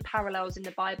so many parallels in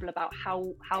the Bible about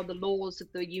how the laws of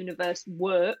the universe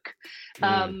work,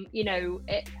 you know,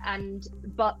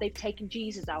 but they've taken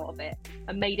Jesus out of it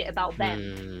and made it about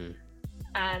them.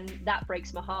 And that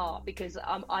breaks my heart, because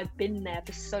I've been there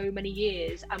for so many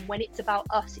years, and when it's about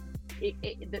us,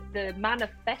 the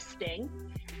manifesting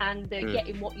and the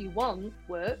getting what you want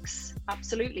works,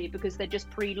 absolutely, because they're just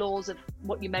pre-laws of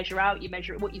what you measure out, you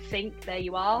measure it, what you think, there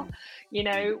you are, you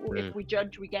know. If we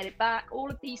judge, we get it back. All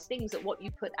of these things, that what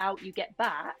you put out you get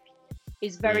back,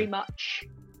 is very much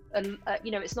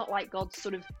you know, it's not like God's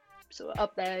sort of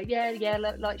up there,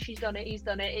 like she's done it, he's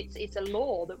done it. It's a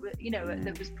law that, you know,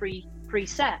 that was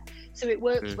preset, so it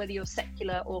works whether you're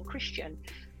secular or Christian.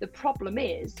 The problem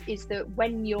is that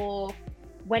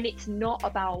when it's not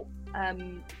about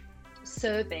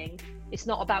serving, it's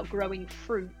not about growing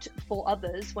fruit for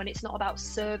others, when it's not about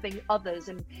serving others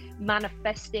and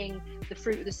manifesting the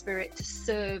fruit of the Spirit to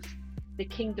serve the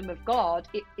kingdom of God,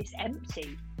 it's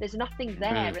empty. There's nothing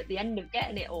there at the end of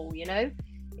getting it all, you know.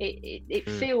 It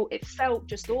felt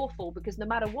just awful, because no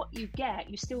matter what you get,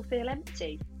 you still feel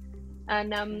empty.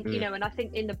 And you know, and I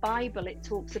think in the Bible it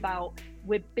talks about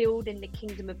we're building the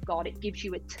kingdom of God. It gives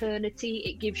you eternity.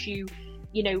 It gives you,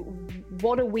 you know,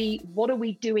 what are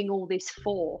we doing all this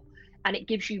for? And it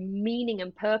gives you meaning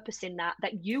and purpose in that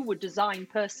you were designed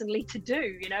personally to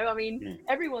do, you know. I mean,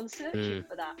 everyone's searching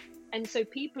for that. And so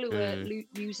people who are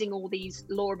using all these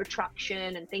law of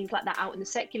attraction and things like that out in the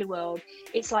secular world,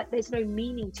 it's like there's no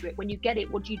meaning to it. When you get it,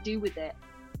 what do you do with it?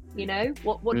 You know,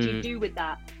 what do you do with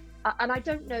that? And I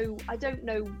don't know.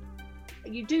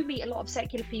 You do meet a lot of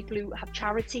secular people who have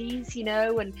charities, you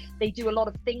know, and they do a lot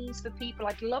of things for people.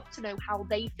 I'd love to know how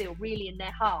they feel really in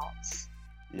their hearts,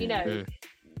 you know,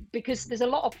 because there's a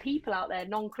lot of people out there,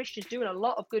 non-Christians, doing a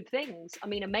lot of good things. I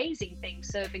mean, amazing things,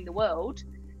 serving the world.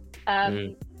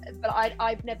 But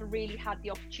I've never really had the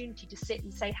opportunity to sit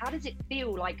and say, how does it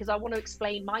feel like? Because I want to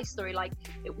explain my story, like,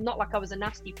 not like I was a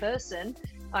nasty person.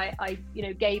 I you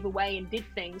know, gave away and did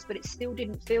things, but it still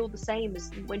didn't feel the same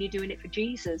as when you're doing it for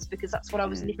Jesus, because that's what I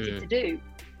was knitted to do.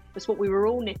 That's what we were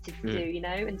all knitted to do, you know,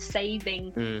 and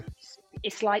saving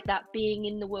it's like that being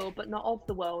in the world but not of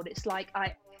the world. It's like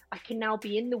I can now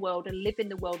be in the world and live in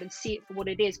the world and see it for what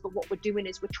it is, but what we're doing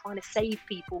is we're trying to save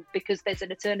people because there's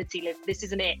an eternity lived. This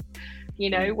isn't it,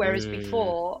 whereas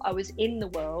before I was in the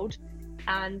world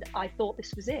and I thought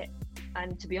this was it.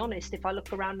 And to be honest, if I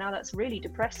look around now, that's really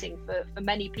depressing for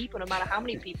many people. No matter how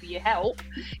many people you help,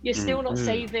 you're still not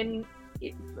saving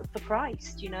it for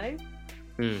Christ,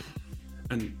 And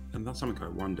that's something I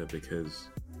wonder, because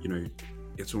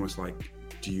it's almost like,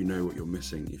 do you know what you're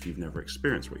missing if you've never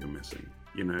experienced what you're missing?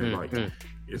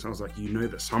 It sounds like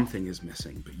that something is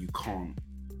missing, but you can't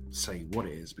say what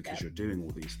it is because you're doing all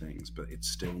these things, but it's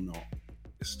still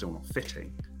not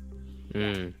fitting.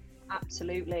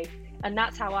 Absolutely. And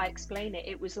that's how I explain it.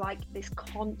 It was like this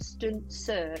constant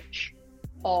search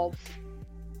of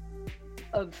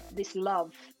this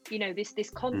love, this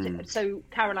content. So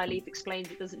Caroline Leaf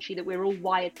explains it, doesn't she, that we're all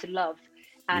wired to love,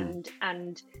 and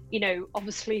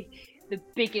obviously the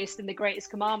biggest and the greatest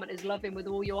commandment is love him with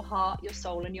all your heart, your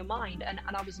soul, and your mind. And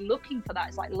I was looking for that.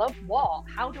 It's like, love what?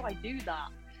 How do I do that?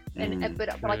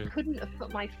 But I couldn't have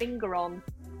put my finger on.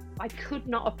 I could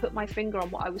not have put my finger on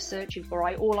what I was searching for.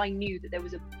 All I knew that there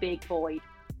was a big void,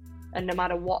 and no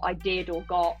matter what I did or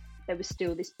got, there was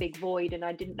still this big void, and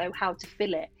I didn't know how to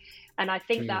fill it. And I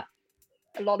think that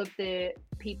a lot of the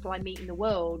people I meet in the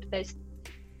world,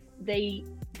 they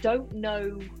don't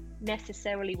know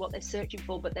necessarily what they're searching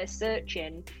for, but they're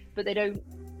searching, but I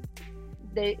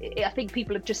think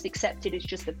people have just accepted it's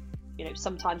just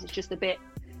sometimes it's just a bit,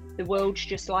 the world's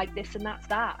just like this and that's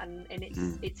that, and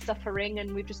it's suffering,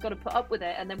 and we've just got to put up with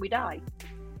it, and then we die.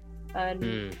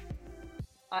 And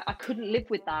I couldn't live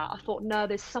with that. I thought, no,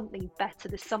 there's something better,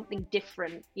 there's something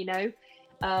different,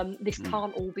 this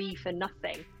can't all be for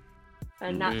nothing.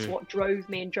 And that's what drove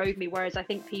me. Whereas I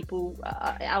think people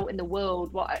out in the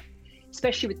world,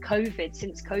 especially with COVID,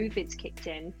 since COVID's kicked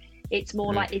in, it's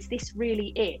more like, is this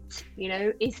really it?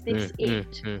 Is this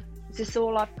it? Is this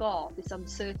all I've got? This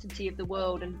uncertainty of the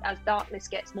world, and as darkness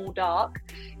gets more dark,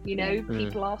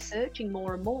 people are searching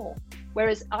more and more.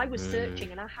 Whereas I was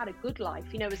searching, and I had a good life.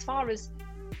 As far as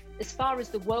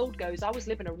the world goes, I was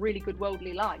living a really good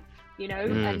worldly life.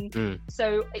 And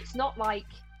so it's not like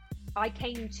I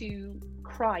came to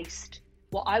Christ,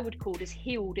 what I would call as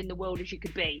healed in the world as you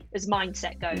could be, as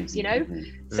mindset goes.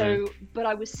 So, but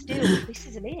I was still, this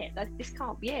isn't it. This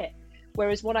can't be it.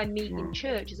 Whereas what I meet in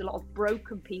church is a lot of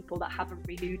broken people that haven't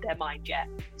renewed their mind yet.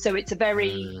 So it's a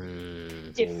very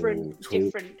different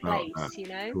place,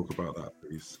 Talk about that,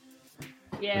 please.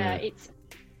 Yeah,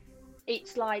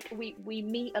 it's like we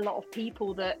meet a lot of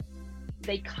people that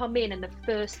they come in and the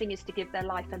first thing is to give their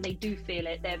life, and they do feel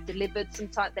it. They've delivered,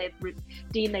 sometimes they've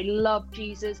redeemed, they love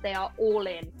Jesus, they are all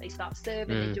in. They start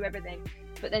serving, they do everything.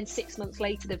 But then 6 months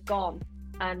later, they've gone.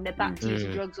 And they're back to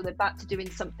using drugs, or they're back to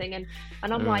doing something, and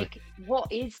I'm like,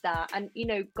 what is that? And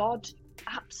God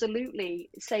absolutely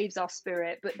saves our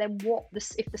spirit, but then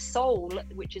if the soul,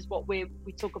 which is what we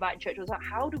talk about in church, was like,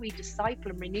 how do we disciple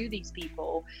and renew these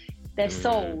people, their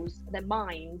souls, their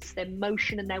minds, their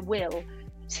motion, and their will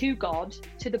to God,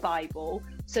 to the Bible,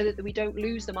 so that we don't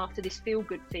lose them after this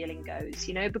feel-good feeling goes,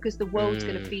 because the world's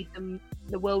going to feed them.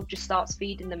 The world just starts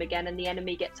feeding them again, and the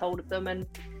enemy gets hold of them, and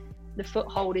the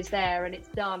foothold is there, and it's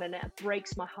done, and it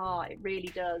breaks my heart. It really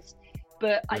does.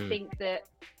 But I think that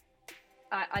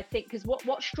because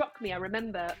what struck me, I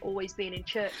remember always being in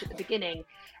church at the beginning,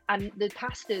 and the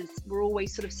pastors were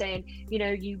always sort of saying,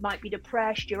 you might be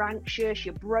depressed, you're anxious,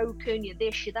 you're broken, you're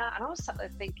this, you're that. And I was sat there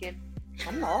thinking,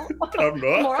 I'm not. I'm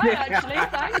all right, actually,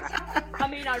 thanks. I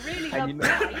mean, I really love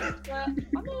Christ, but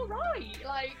I'm all right.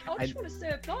 Like, I just want to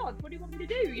serve God. What do you want me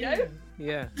to do,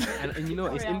 Yeah. And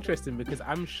it's interesting, because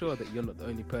I'm sure that you're not the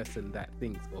only person that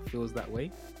thinks or feels that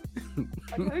way.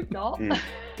 I hope not. I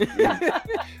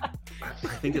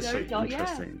think it's so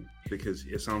interesting, because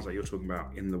it sounds like you're talking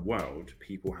about, in the world,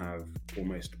 people have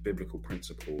almost biblical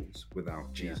principles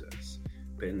without Jesus.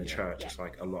 But in the church, it's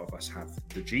like a lot of us have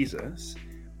the Jesus,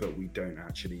 but we don't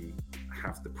actually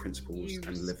have the principles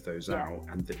and live those out,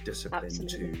 and the discipline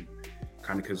to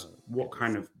kind of, because what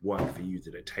kind of work for you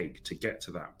did it take to get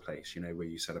to that place, where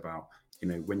you said about,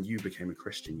 when you became a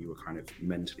Christian, you were kind of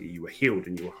mentally, you were healed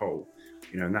and you were whole,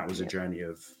 and that was a journey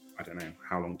of, I don't know,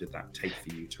 how long did that take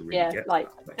for you to really get like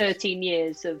to that place? 13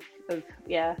 years of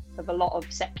a lot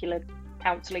of secular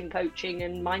counseling, coaching,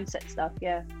 and mindset stuff.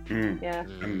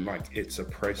 And like, it's a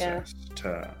process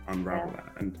to unravel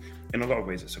that, and in a lot of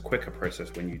ways it's a quicker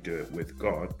process when you do it with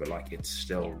God, but like, it's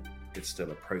still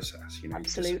a process,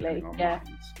 absolutely.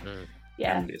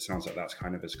 And it sounds like that's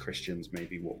kind of, as Christians,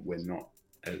 maybe what we're not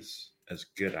as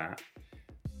good at.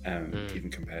 even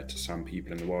compared to some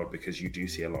people in the world, because you do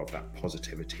see a lot of that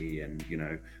positivity and, you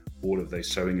know, all of those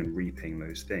sowing and reaping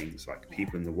those things. Like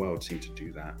people in the world seem to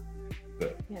do that,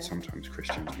 but sometimes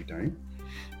Christians, we don't.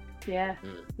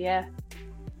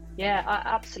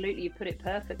 Absolutely, you put it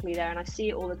perfectly there, and I see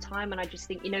it all the time, and I just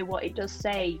think, you know what, it does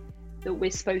say that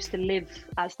we're supposed to live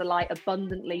as the light,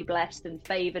 abundantly blessed and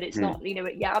favored. It's not, you know,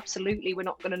 absolutely, we're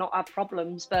not going to not have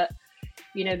problems, but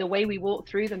you know, the way we walk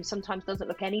through them sometimes doesn't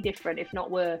look any different, if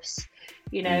not worse,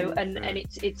 you know. And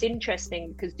it's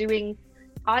interesting because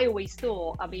I always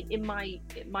thought, I mean, in my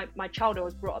childhood I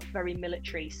was brought up very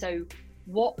military, so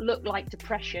what looked like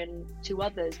depression to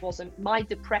others wasn't my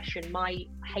depression, my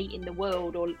hate in the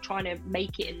world or trying to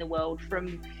make it in the world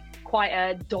from quite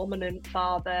a dominant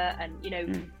father and, you know,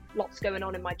 lots going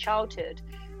on in my childhood.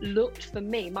 Looked, for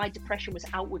me, my depression was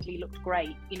outwardly looked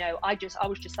great. You know, I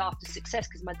was just after success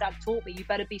because my dad taught me, you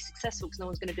better be successful because no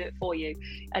one's going to do it for you,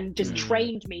 and just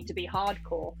trained me to be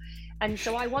hardcore. And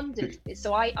so I wondered,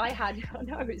 so I had, I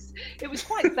know it was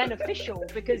quite beneficial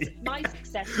because my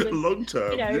success was long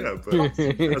term, you know, but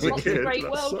lots of great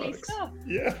worldly stuff.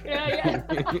 Yeah.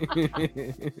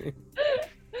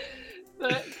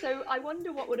 But so I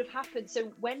wonder what would have happened.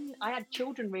 So when I had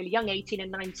children really young, 18 and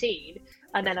 19,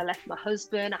 and then I left my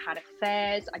husband, I had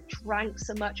affairs, I drank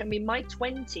so much. I mean, my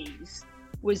 20s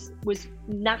was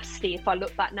nasty. If I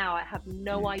look back now, I have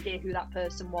no idea who that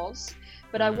person was.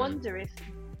 But I wonder if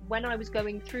when I was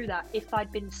going through that, if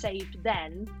I'd been saved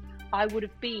then, I would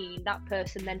have been that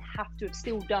person, then have to have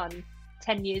still done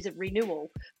 10 years of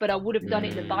renewal, but I would have done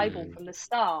it in the Bible from the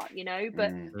start, you know.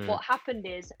 But what happened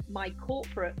is my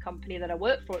corporate company that I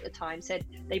worked for at the time said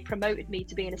they promoted me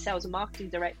to being a sales and marketing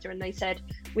director, and they said,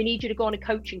 we need you to go on a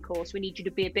coaching course, we need you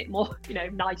to be a bit more, you know,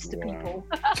 nice to people.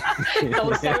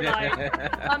 So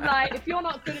I'm like, if you're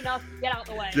not good enough, get out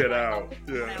the way, get out.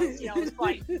 You know, I was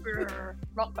quite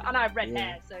rock, and I have red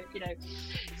hair, so you know,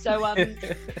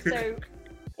 so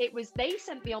it was, they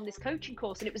sent me on this coaching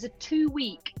course, and it was a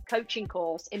 2-week coaching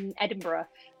course in Edinburgh,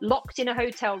 locked in a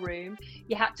hotel room.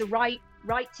 You had to write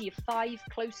to your 5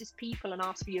 closest people and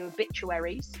ask for your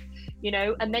obituaries, you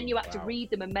know, and then you had to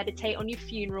read them and meditate on your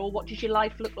funeral. What does your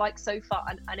life look like so far?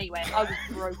 And anyway, I was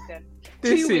broken.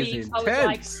 This 2 is weeks, intense. I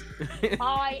was like,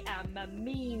 I am a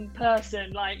mean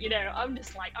person. Like, you know, I'm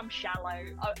just like, I'm shallow.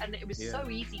 And it was so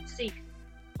easy to see.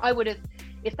 I would have,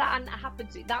 if that hadn't happened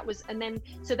to, that was, and then,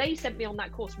 so they sent me on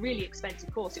that course, really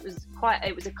expensive course. It was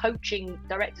a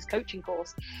director's coaching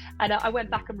course. And I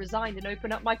went back and resigned and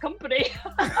opened up my company.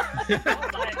 I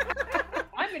was like,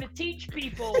 I'm going to teach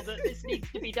people that this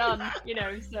needs to be done, you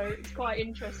know, so it's quite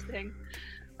interesting.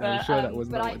 I'm sure that was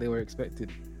not what they were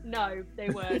expected. No, they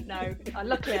weren't, no.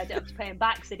 Luckily I didn't have to pay them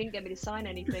back because they didn't get me to sign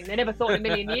anything. They never thought in a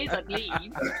million years I'd leave.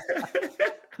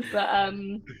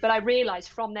 But I realised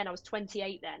from then, I was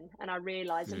 28 then, and I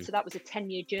realised, and so that was a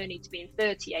 10-year journey to being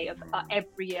 38. Of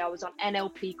every year I was on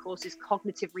NLP courses,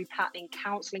 cognitive repatterning,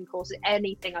 counselling courses,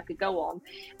 anything I could go on.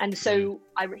 And so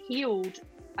I healed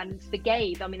and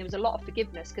forgave. I mean, there was a lot of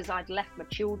forgiveness because I'd left my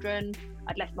children,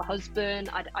 I'd left my husband,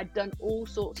 I'd done all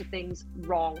sorts of things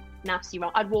wrong, nasty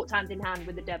wrong. I'd walked hand in hand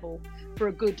with the devil for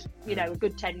a good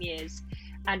 10 years.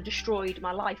 And destroyed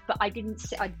my life, but I didn't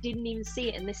even see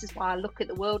it. And this is why I look at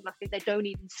the world and I think they don't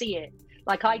even see it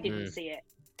like I didn't see it.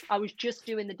 I was just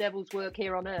doing the devil's work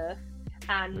here on earth,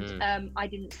 and I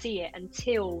didn't see it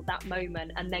until that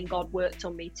moment. And then God worked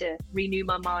on me to renew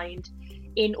my mind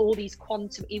in all these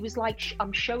quantum. It was like,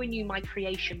 I'm showing you my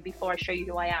creation before I show you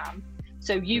who I am,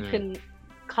 so you can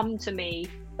come to me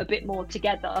a bit more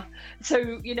together.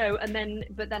 So, you know,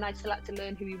 but then I still had to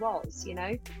learn who he was, you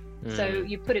know. So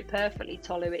you put it perfectly,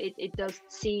 Tolu. It does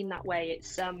seem that way.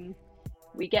 It's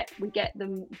we get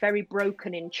them very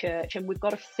broken in church, and we've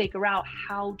got to figure out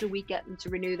how do we get them to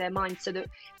renew their mind so that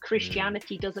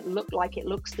Christianity doesn't look like it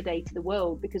looks today to the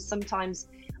world. Because sometimes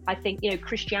I think, you know,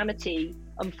 Christianity,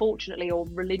 unfortunately, or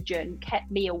religion, kept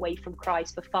me away from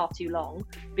Christ for far too long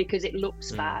because it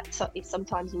looks bad. So it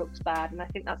sometimes looks bad, and I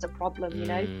think that's a problem, you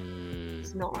know.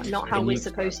 It's not how we're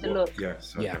supposed to look.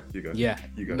 Yes. Okay. You go. Yeah.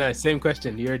 You go. No, same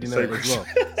question. You already know it as well.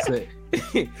 So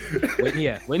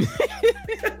when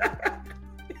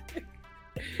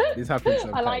this happens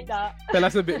sometimes. I like that. Tell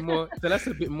us a bit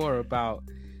more about.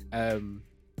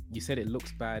 You said it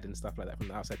looks bad and stuff like that from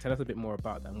the outside. Tell us a bit more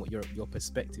about that and what your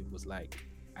perspective was like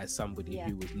as somebody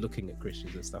who was looking at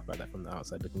Christians and stuff like that from the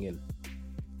outside looking in.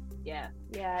 Yeah.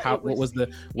 How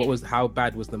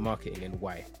bad was the marketing and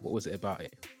why? What was it about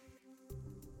it?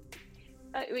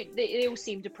 They all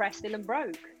seemed depressed, ill and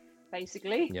broke,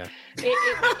 basically. Yeah.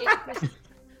 It was,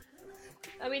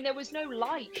 I mean, there was no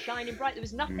light shining bright. There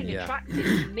was nothing Yeah. attractive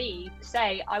to me to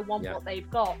say, I want Yeah. what they've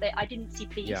got. I didn't see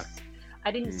peace. Yeah.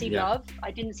 I didn't see Yeah. love.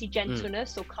 I didn't see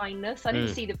gentleness or kindness. I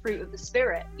didn't see the fruit of the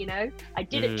Spirit, you know. I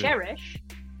didn't cherish,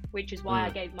 which is why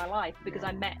I gave my life, because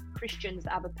I met Christians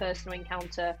that have a personal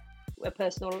encounter, a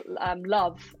personal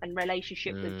love and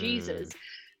relationship with Jesus.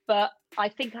 But I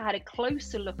think I had a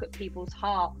closer look at people's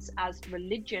hearts as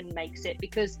religion makes it,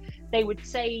 because they would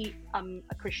say, I'm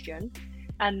a Christian,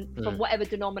 and from whatever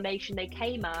denomination they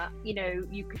came at, you know,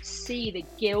 you could see the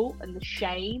guilt and the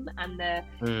shame and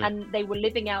and they were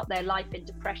living out their life in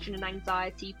depression and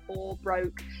anxiety, poor,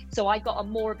 broke. So I got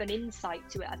more of an insight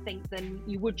to it, I think, than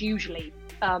you would usually,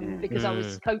 because I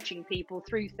was coaching people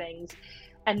through things.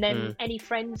 And then any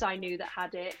friends I knew that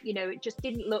had it, you know, it just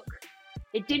didn't look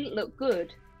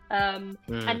good.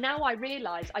 And now I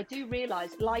do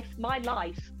realize my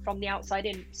life from the outside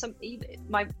in, some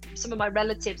of my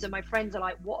relatives and my friends are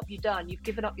like, what have you done? You've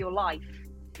given up your life.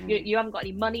 You haven't got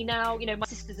any money now. You know, my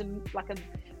sister's like a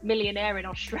millionaire in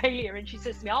Australia, and she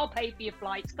says to me, I'll pay for your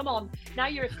flights. Come on, now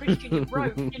you're a Christian, you're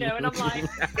broke, you know. And I'm like,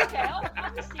 okay,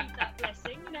 I'll receive that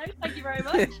blessing, you know, thank you very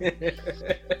much.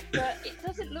 But it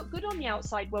doesn't look good on the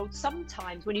outside world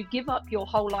sometimes when you give up your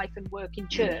whole life and work in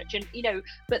church, and you know,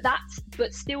 but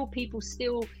still people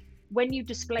still, when you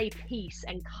display peace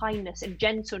and kindness and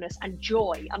gentleness and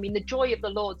joy, I mean, the joy of the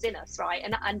Lord's in us, right?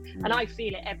 And I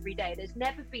feel it every day. There's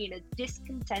never been a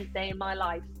discontent day in my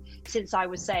life since I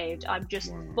was saved. I'm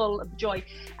just full of joy.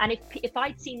 And if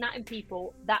I'd seen that in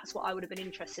people, that's what I would have been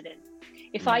interested in.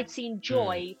 If I'd seen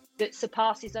joy that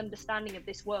surpasses understanding of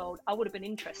this world, I would have been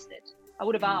interested. I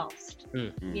would have asked,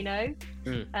 you know?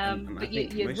 But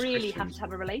you really have to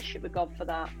have a relationship with God for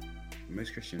that.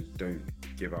 Most Christians don't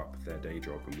give up their day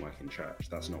job and work in church.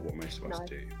 That's not what most of us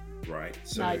do, right?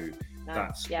 So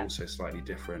that's also slightly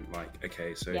different. Like,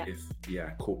 okay, so if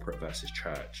corporate versus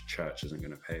church isn't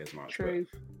going to pay as much. True.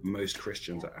 But most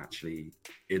Christians are actually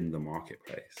in the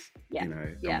marketplace, you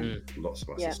know, lots of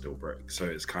us are still broke. So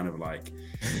it's kind of like,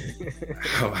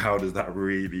 how does that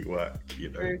really work,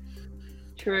 you know?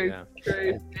 True.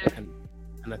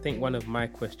 And I think one of my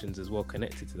questions as well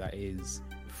connected to that is,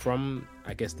 from,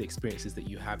 I guess, the experiences that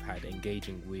you have had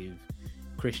engaging with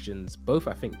Christians, both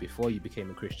I think before you became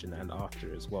a Christian and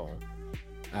after as well,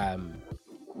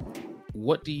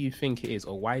 what do you think it is,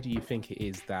 or why do you think it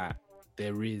is that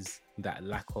there is that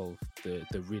lack of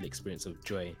the real experience of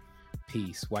joy,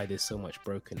 peace, why there's so much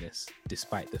brokenness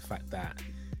despite the fact that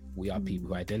we are people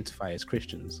who identify as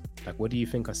Christians? Like, what do you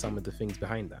think are some of the things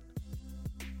behind that?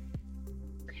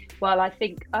 Well, I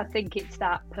think it's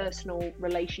that personal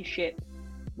relationship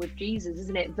with Jesus,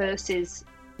 isn't it, versus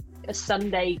a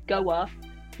Sunday goer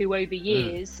who over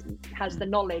years has the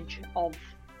knowledge of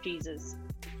Jesus.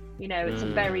 You know, it's a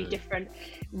very different.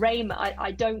 Rhema,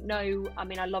 I don't know. I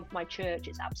mean, I love my church.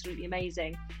 It's absolutely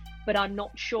amazing. But I'm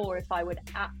not sure if I would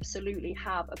absolutely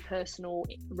have a personal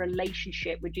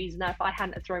relationship with Jesus. Now, if I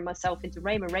hadn't thrown myself into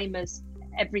Rhema's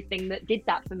everything that did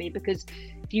that for me, because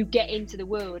if you get into the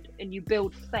word and you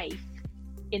build faith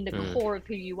in the core of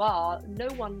who you are, no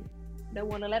one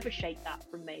will ever shake that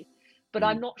from me. But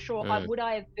I'm not sure, would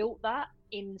I have built that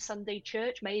in Sunday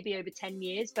church? Maybe over 10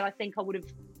 years, but I think I would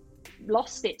have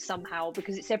lost it somehow,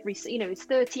 because it's it's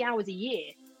 30 hours a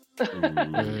year.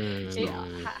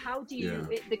 How do you,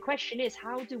 the question is,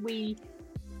 how do we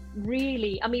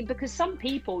really, I mean, because some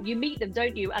people, you meet them,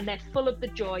 don't you? And they're full of the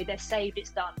joy, they're saved,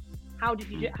 it's done. How did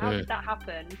that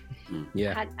happen?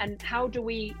 And how do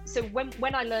we, so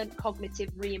when I learned cognitive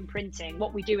re-imprinting,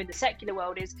 what we do in the secular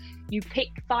world is you pick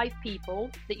 5 people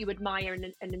that you admire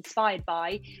and inspired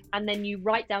by, and then you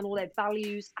write down all their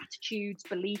values, attitudes,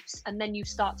 beliefs, and then you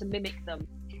start to mimic them.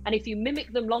 And if you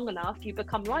mimic them long enough, you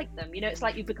become like them. You know, it's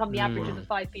like you become the average of the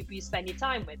 5 people you spend your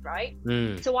time with, right?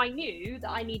 So I knew that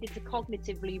I needed to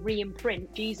cognitively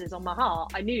re-imprint Jesus on my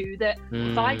heart. I knew that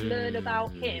if I learn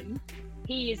about him,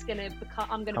 he is going to become,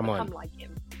 I'm going to become like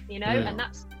him, you know? And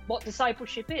that's what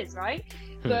discipleship is, right?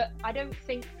 But I don't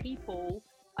think people,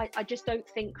 I just don't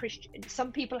think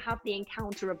some people have the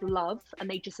encounter of love and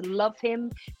they just love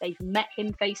him. They've met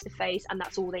him face to face and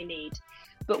that's all they need.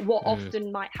 But what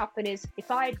often might happen is if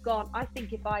I had gone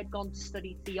to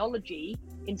study theology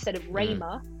instead of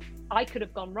Rhema, I could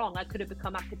have gone wrong. I could have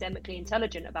become academically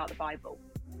intelligent about the Bible.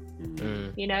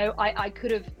 You know, I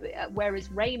could have, whereas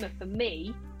Rhema for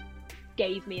me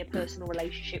gave me a personal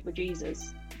relationship with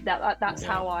Jesus. That's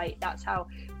how,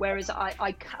 whereas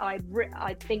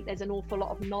I think there's an awful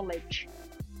lot of knowledge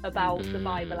about the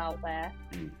Bible out there,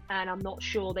 and I'm not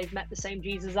sure they've met the same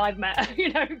Jesus I've met,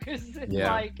 you know, because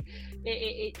like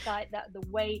it's like that, the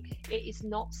way it's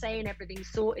not saying everything's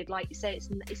sorted, like you say,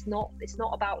 it's not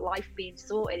about life being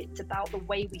sorted, it's about the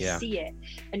way we see it.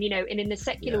 And you know, and in the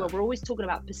secular world, we're always talking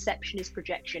about perception is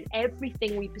projection.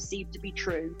 Everything we perceive to be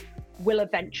true will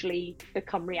eventually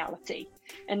become reality,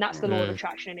 and that's the law of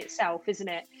attraction in itself, isn't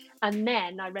it? And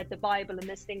then I read the Bible, and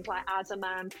there's things like, as a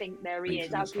man think there he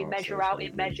is, as we measure out,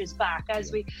 it measures back,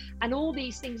 as we, and all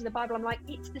these things in the Bible. I'm like,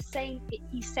 it's the same.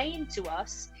 He's saying to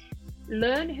us,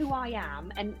 learn who I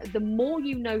am, and the more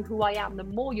you know who I am, the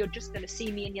more you're just going to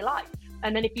see me in your life.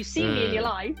 And then if you see me in your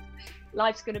life,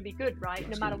 life's going to be good, right?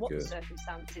 No matter what the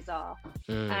circumstances are.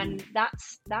 And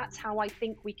that's how I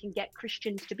think we can get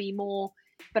Christians to be more.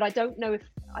 But I don't know if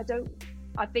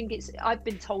I think it's, I've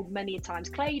been told many a times,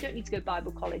 Claire, you don't need to go to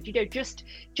Bible college. You know, just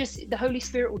the Holy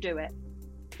Spirit will do it.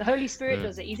 The Holy Spirit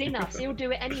does it. He's in us. He'll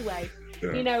do it anyway.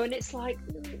 You know, and it's like,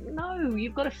 no,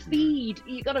 you've got to feed.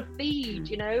 You've got to feed.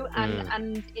 You know,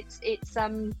 and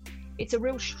it's a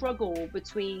real struggle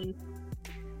between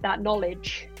that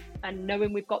knowledge and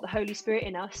knowing we've got the Holy Spirit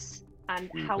in us,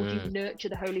 and how do you nurture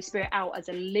the Holy Spirit out as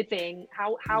a living?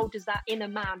 How does that inner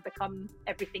man become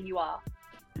everything you are?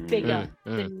 Bigger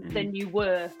than you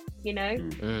were, you know,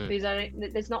 because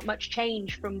there's not much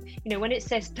change from, you know, when it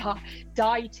says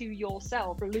die to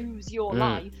yourself, lose your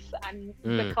life, and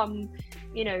become,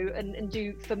 you know, and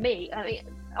do, for me, I mean,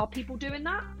 are people doing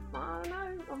that? I don't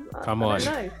know. Come on,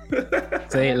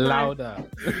 say it louder.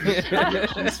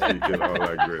 She's speaking our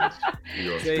language.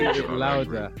 Say it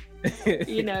louder.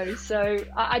 You know, so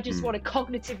I just want to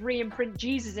cognitive re-imprint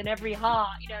Jesus in every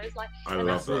heart. You know, it's like, and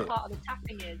that's what part of the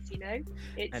tapping is. You know,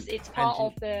 it's part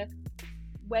of the,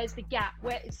 where's the gap?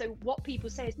 So what people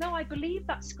say is, no, I believe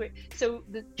that script. So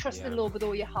the trust in the Lord with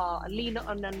all your heart and lean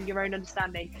on your own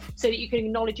understanding, so that you can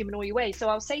acknowledge him in all your ways. So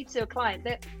I'll say to a client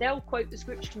that they'll quote the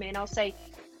scripture to me, and I'll say,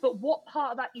 but what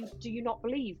part of that do you not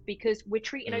believe? Because we're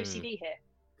treating OCD here.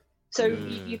 So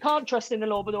you can't trust in the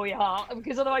Lord with all your heart,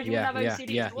 because otherwise you wouldn't have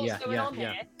OCD. So what's going on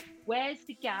here? Where's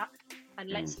the gap?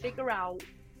 And let's figure out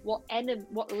what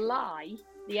lie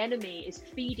the enemy is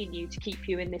feeding you to keep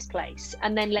you in this place,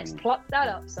 and then let's pluck that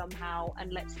up somehow,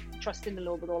 and let's trust in the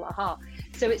Lord with all our heart.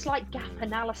 So it's like gap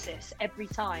analysis every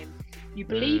time. You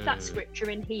believe that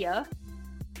scripture in here,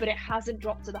 but it hasn't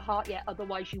dropped to the heart yet,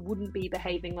 otherwise you wouldn't be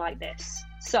behaving like this.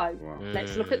 So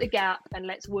let's look at the gap and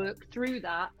let's work through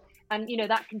that. And, you know,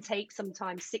 that can take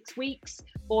sometimes 6 weeks.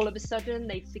 All of a sudden,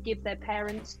 they forgive their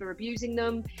parents for abusing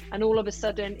them. And all of a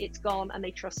sudden, it's gone and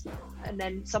they trust them. And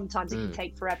then sometimes it can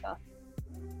take forever,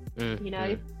 you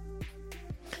know?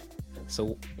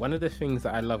 So one of the things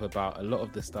that I love about a lot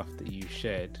of the stuff that you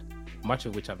shared, much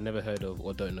of which I've never heard of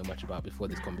or don't know much about before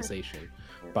this conversation,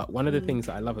 but one of the things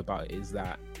that I love about it is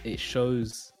that it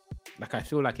shows, like, I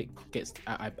feel like it gets,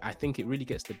 I think it really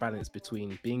gets the balance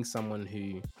between being someone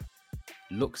who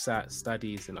looks at,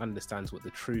 studies, and understands what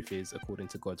the truth is according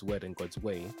to God's word and God's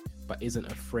way, but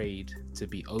isn't afraid to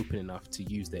be open enough to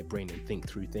use their brain and think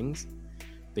through things.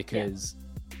 Because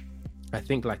I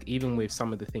think, like, even with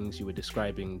some of the things you were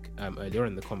describing earlier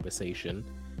in the conversation,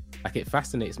 like, it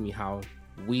fascinates me how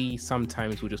we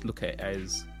sometimes will just look at it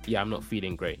as, I'm not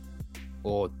feeling great,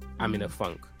 or I'm in a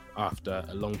funk. After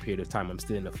a long period of time, I'm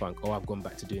still in a funk, or I've gone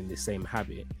back to doing this same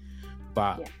habit.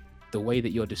 But the way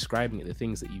that you're describing it, the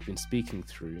things that you've been speaking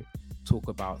through, talk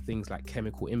about things like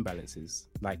chemical imbalances,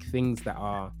 like things that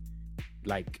are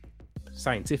like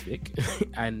scientific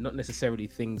and not necessarily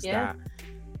things that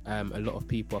a lot of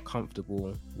people are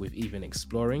comfortable with even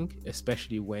exploring,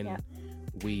 especially when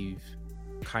we've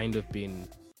kind of been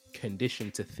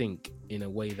conditioned to think in a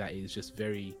way that is just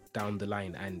very down the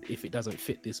line, and if it doesn't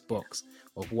fit this box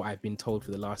of what I've been told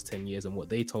for the last 10 years and what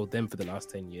they told them for the last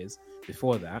 10 years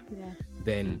before that,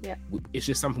 then it's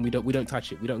just something we don't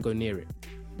touch it, we don't go near it.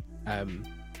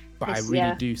 But I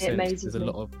really do sense there's a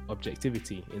lot of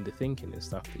objectivity in the thinking and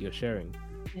stuff that you're sharing.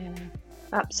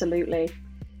 Absolutely.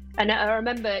 And I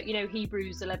remember, you know,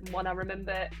 Hebrews 11:1, I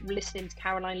remember listening to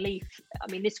Caroline Leaf. I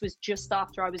mean, this was just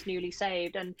after I was newly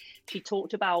saved, and she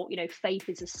talked about, you know, faith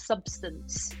is a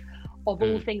substance of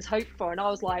all things hoped for. And I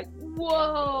was like,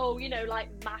 whoa, you know, like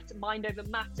mind over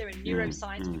matter, and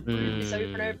neuroscience, we prove this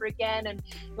over and over again. And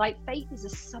like, faith is a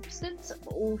substance of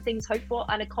all things hoped for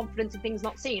and a confidence in things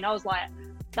not seen. I was like,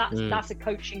 that's a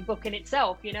coaching book in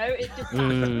itself, you know? It just,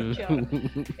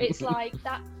 it's like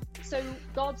that. So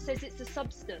God says it's a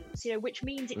substance, you know, which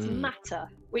means it's matter,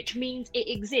 which means it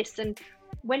exists. And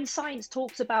when science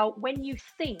talks about, when you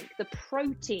think, the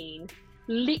protein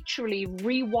literally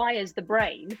rewires the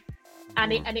brain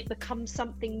and it becomes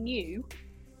something new.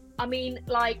 I mean,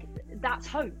 like, that's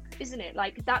hope, isn't it?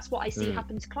 Like, that's what I see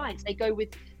happen to clients. They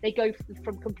go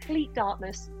from complete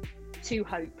darkness to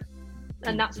hope,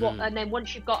 and that's what. And then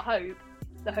once you've got hope,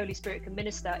 the Holy Spirit can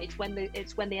minister. It's when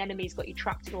the enemy's got you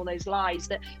trapped in all those lies.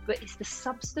 But it's the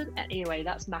substance. Anyway,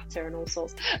 that's matter and all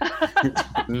sorts.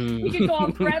 We could go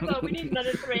on forever. We need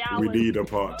another 3 hours. We need a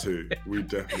part 2. We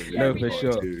definitely No, need for a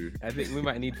sure. part 2. I think we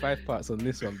might need 5 parts on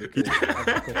this one because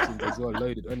the questions as well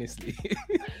loaded, honestly.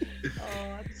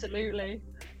 Oh, absolutely.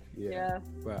 Yeah.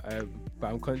 But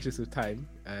I'm conscious of time,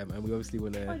 and we obviously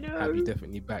want to I know. have you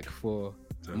definitely back for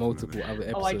multiple other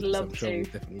episodes. Oh, I'd love I'm sure to. we'll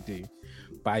definitely do.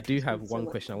 But I do have so one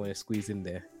much. question I want to squeeze in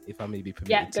there, if I may be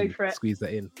Yeah, permitted go for to it. squeeze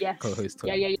that in. Yes. Co-host Tom.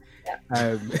 Yeah.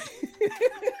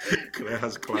 Claire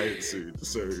has clients soon,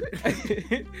 so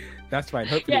That's fine.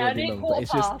 Hopefully Yeah, it and won't be it long. But quarter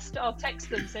it's just past. I'll text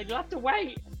them saying you'll have to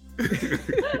wait.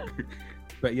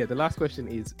 But yeah, the last question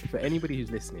is for anybody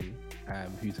who's listening,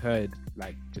 who's heard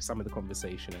like just some of the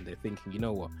conversation and they're thinking, you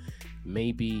know what,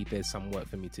 maybe there's some work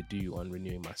for me to do on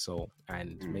renewing my soul,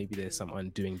 and maybe there's some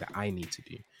undoing that I need to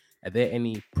do. Are there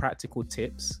any practical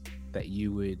tips that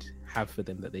you would have for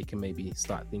them that they can maybe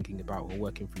start thinking about or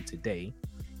working through today?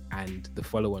 And the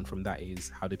follow on from that is,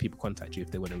 how do people contact you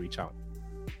if they want to reach out?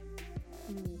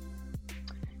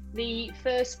 The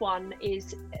first one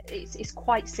is it's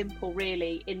quite simple,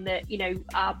 really, in that, you know,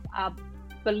 our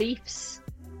beliefs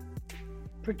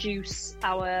produce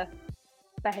our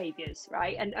behaviors,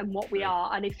 right? And what we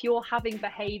are. And if you're having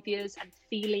behaviors and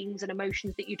feelings and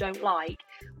emotions that you don't like,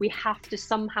 we have to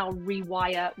somehow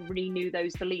renew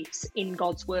those beliefs in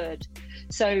God's word.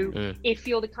 So if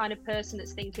you're the kind of person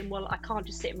that's thinking, well, I can't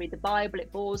just sit and read the Bible,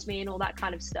 it bores me and all that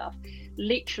kind of stuff,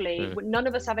 literally none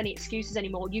of us have any excuses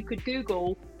anymore. You could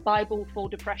Google Bible for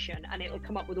depression and it'll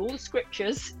come up with all the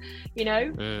scriptures, you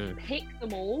know, pick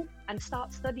them all and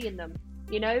start studying them.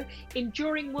 You know,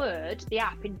 Enduring Word, the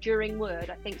app Enduring Word,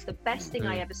 I think is the best thing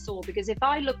I ever saw, because if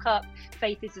I look up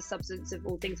faith is the substance of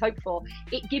all things hoped for,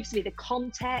 it gives me the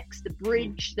context, the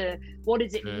bridge, the what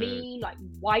does it mean, like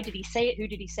why did he say it, who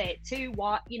did he say it to,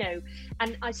 what, you know,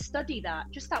 and I study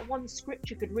that. Just that one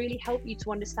scripture could really help you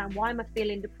to understand, why am I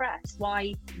feeling depressed,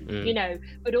 why, you know.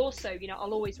 But also, you know,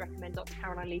 I'll always recommend Dr.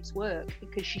 Caroline Leaf's work,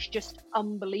 because she's just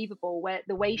unbelievable, where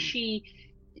the way she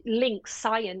links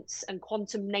science and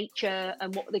quantum nature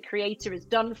and what the creator has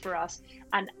done for us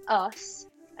and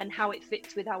how it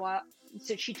fits with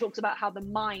so she talks about how the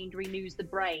mind renews the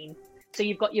brain. So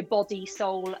you've got your body,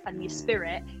 soul and your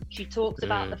spirit. She talks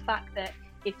about the fact that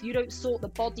if you don't sort the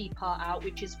body part out,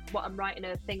 which is what I'm writing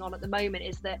a thing on at the moment,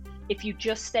 is that if you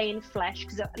just stay in flesh,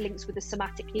 because it links with the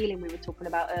somatic healing we were talking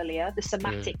about earlier, the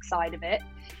somatic side of it,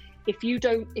 if you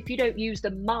don't use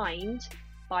the mind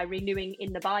by renewing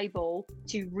in the Bible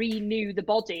to renew the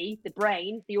body, the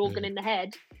brain, the organ in the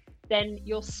head, then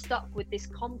you're stuck with this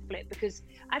conflict. Because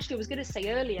actually, I was going to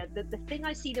say earlier that the thing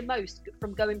I see the most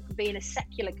from going from being a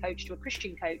secular coach to a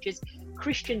Christian coach is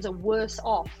Christians are worse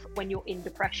off when you're in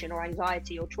depression or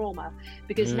anxiety or trauma,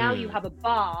 because now you have a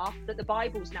bar that the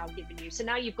Bible's now given you. So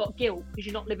now you've got guilt because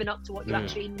you're not living up to what you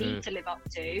actually need to live up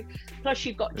to. Plus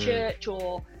you've got church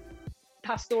or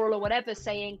pastoral or whatever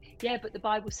saying, yeah, but the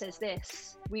Bible says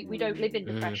this. We don't live in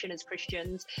depression as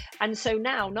Christians. And so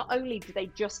now not only do they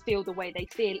just feel the way they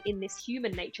feel in this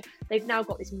human nature, they've now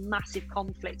got this massive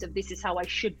conflict of, this is how I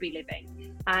should be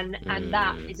living, and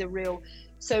that is a real.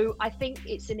 So I think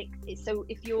so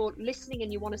if you're listening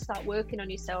and you want to start working on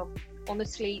yourself,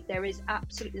 honestly, there's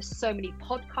so many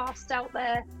podcasts out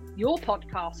there. Your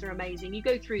podcasts are amazing. You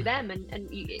go through them and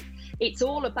it's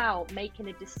all about making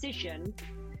a decision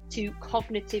to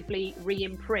cognitively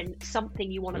re-imprint something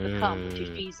you want to become, which is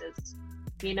Jesus,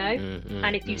 you know.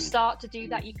 And if you start to do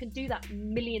that, you can do that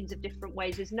millions of different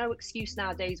ways. There's no excuse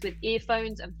nowadays with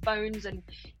earphones and phones, and,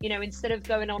 you know, instead of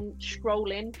going on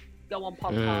scrolling, go on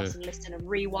podcasts and listen and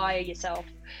rewire yourself,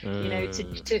 you know,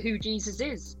 to who Jesus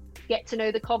is. Get to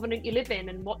know the covenant you live in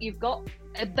and what you've got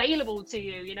available to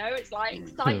you, you know. It's like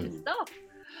exciting stuff.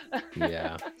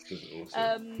 Yeah.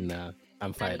 Awesome. Nah,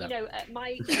 I'm fired and, up. you know,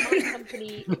 my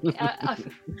company,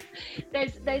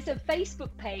 there's a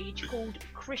Facebook page called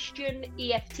Christian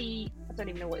EFT. I don't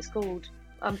even know what it's called.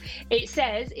 It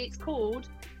says it's called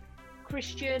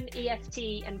Christian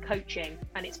EFT and Coaching,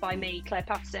 and it's by me, Claire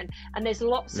Patterson. And there's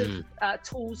lots of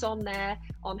tools on there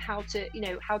on how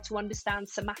to understand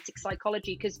somatic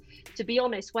psychology. Because to be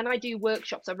honest, when I do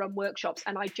workshops, I run workshops,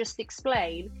 and I just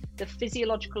explain the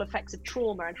physiological effects of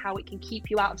trauma and how it can keep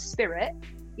you out of spirit.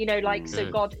 You know, like, so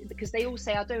God, because they all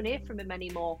say, I don't hear from him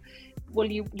anymore. Well,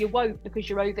 you won't, because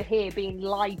you're over here being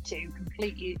lied to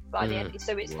completely by the enemy.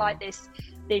 So it's like this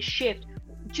shift.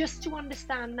 just to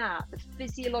understand that the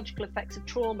physiological effects of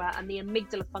trauma and the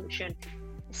amygdala function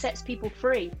sets people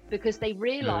free, because they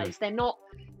realize they're not,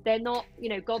 you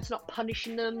know, God's not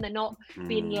punishing them, they're not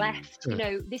being left, you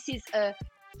know, this is a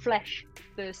flesh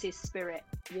versus spirit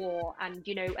war, and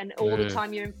you know, and all the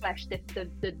time you're in flesh,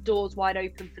 the door's wide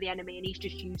open for the enemy, and he's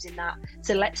just using that.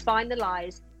 So let's find the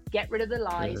lies, get rid of the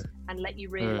lies, and let you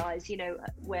realize, you know,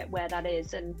 where that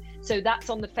is. And so that's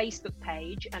on the Facebook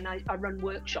page, and I run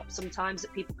workshops sometimes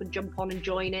that people can jump on and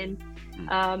join in.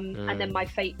 And then my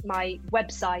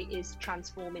website is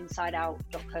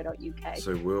transforminsideout.co.uk.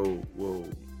 So we'll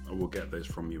get those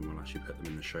from you, and we'll actually put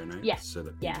them in the show notes, so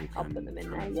that people I'll put them in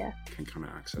there. Can kind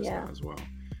of access that as well.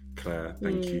 Claire,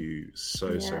 thank you so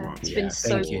much. It's been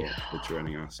so good for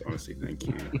joining us. Honestly, thank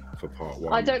you for part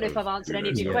one. I don't know if I've answered any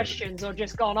of your questions or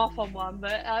just gone off on one,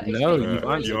 but you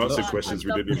answered questions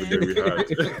we didn't even know we had.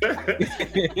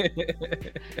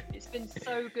 It's been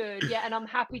so good, and I'm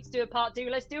happy to do a part 2.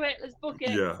 Let's do it. Let's book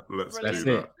it. Yeah, let's do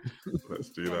that. Let's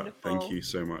do that. Wonderful. Thank you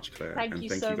so much, Claire, Thank you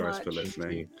so guys much for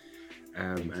listening.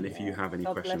 And if you have any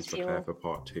questions for Claire for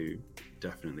part 2,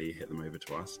 definitely hit them over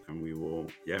to us, and we'll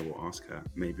ask her.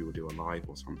 Maybe we'll do a live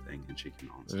or something, and she can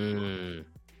answer.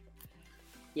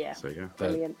 Yeah. So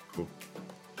Brilliant. Cool.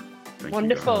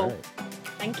 Wonderful. Right.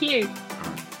 Thank you. All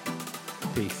right.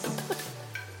 Peace.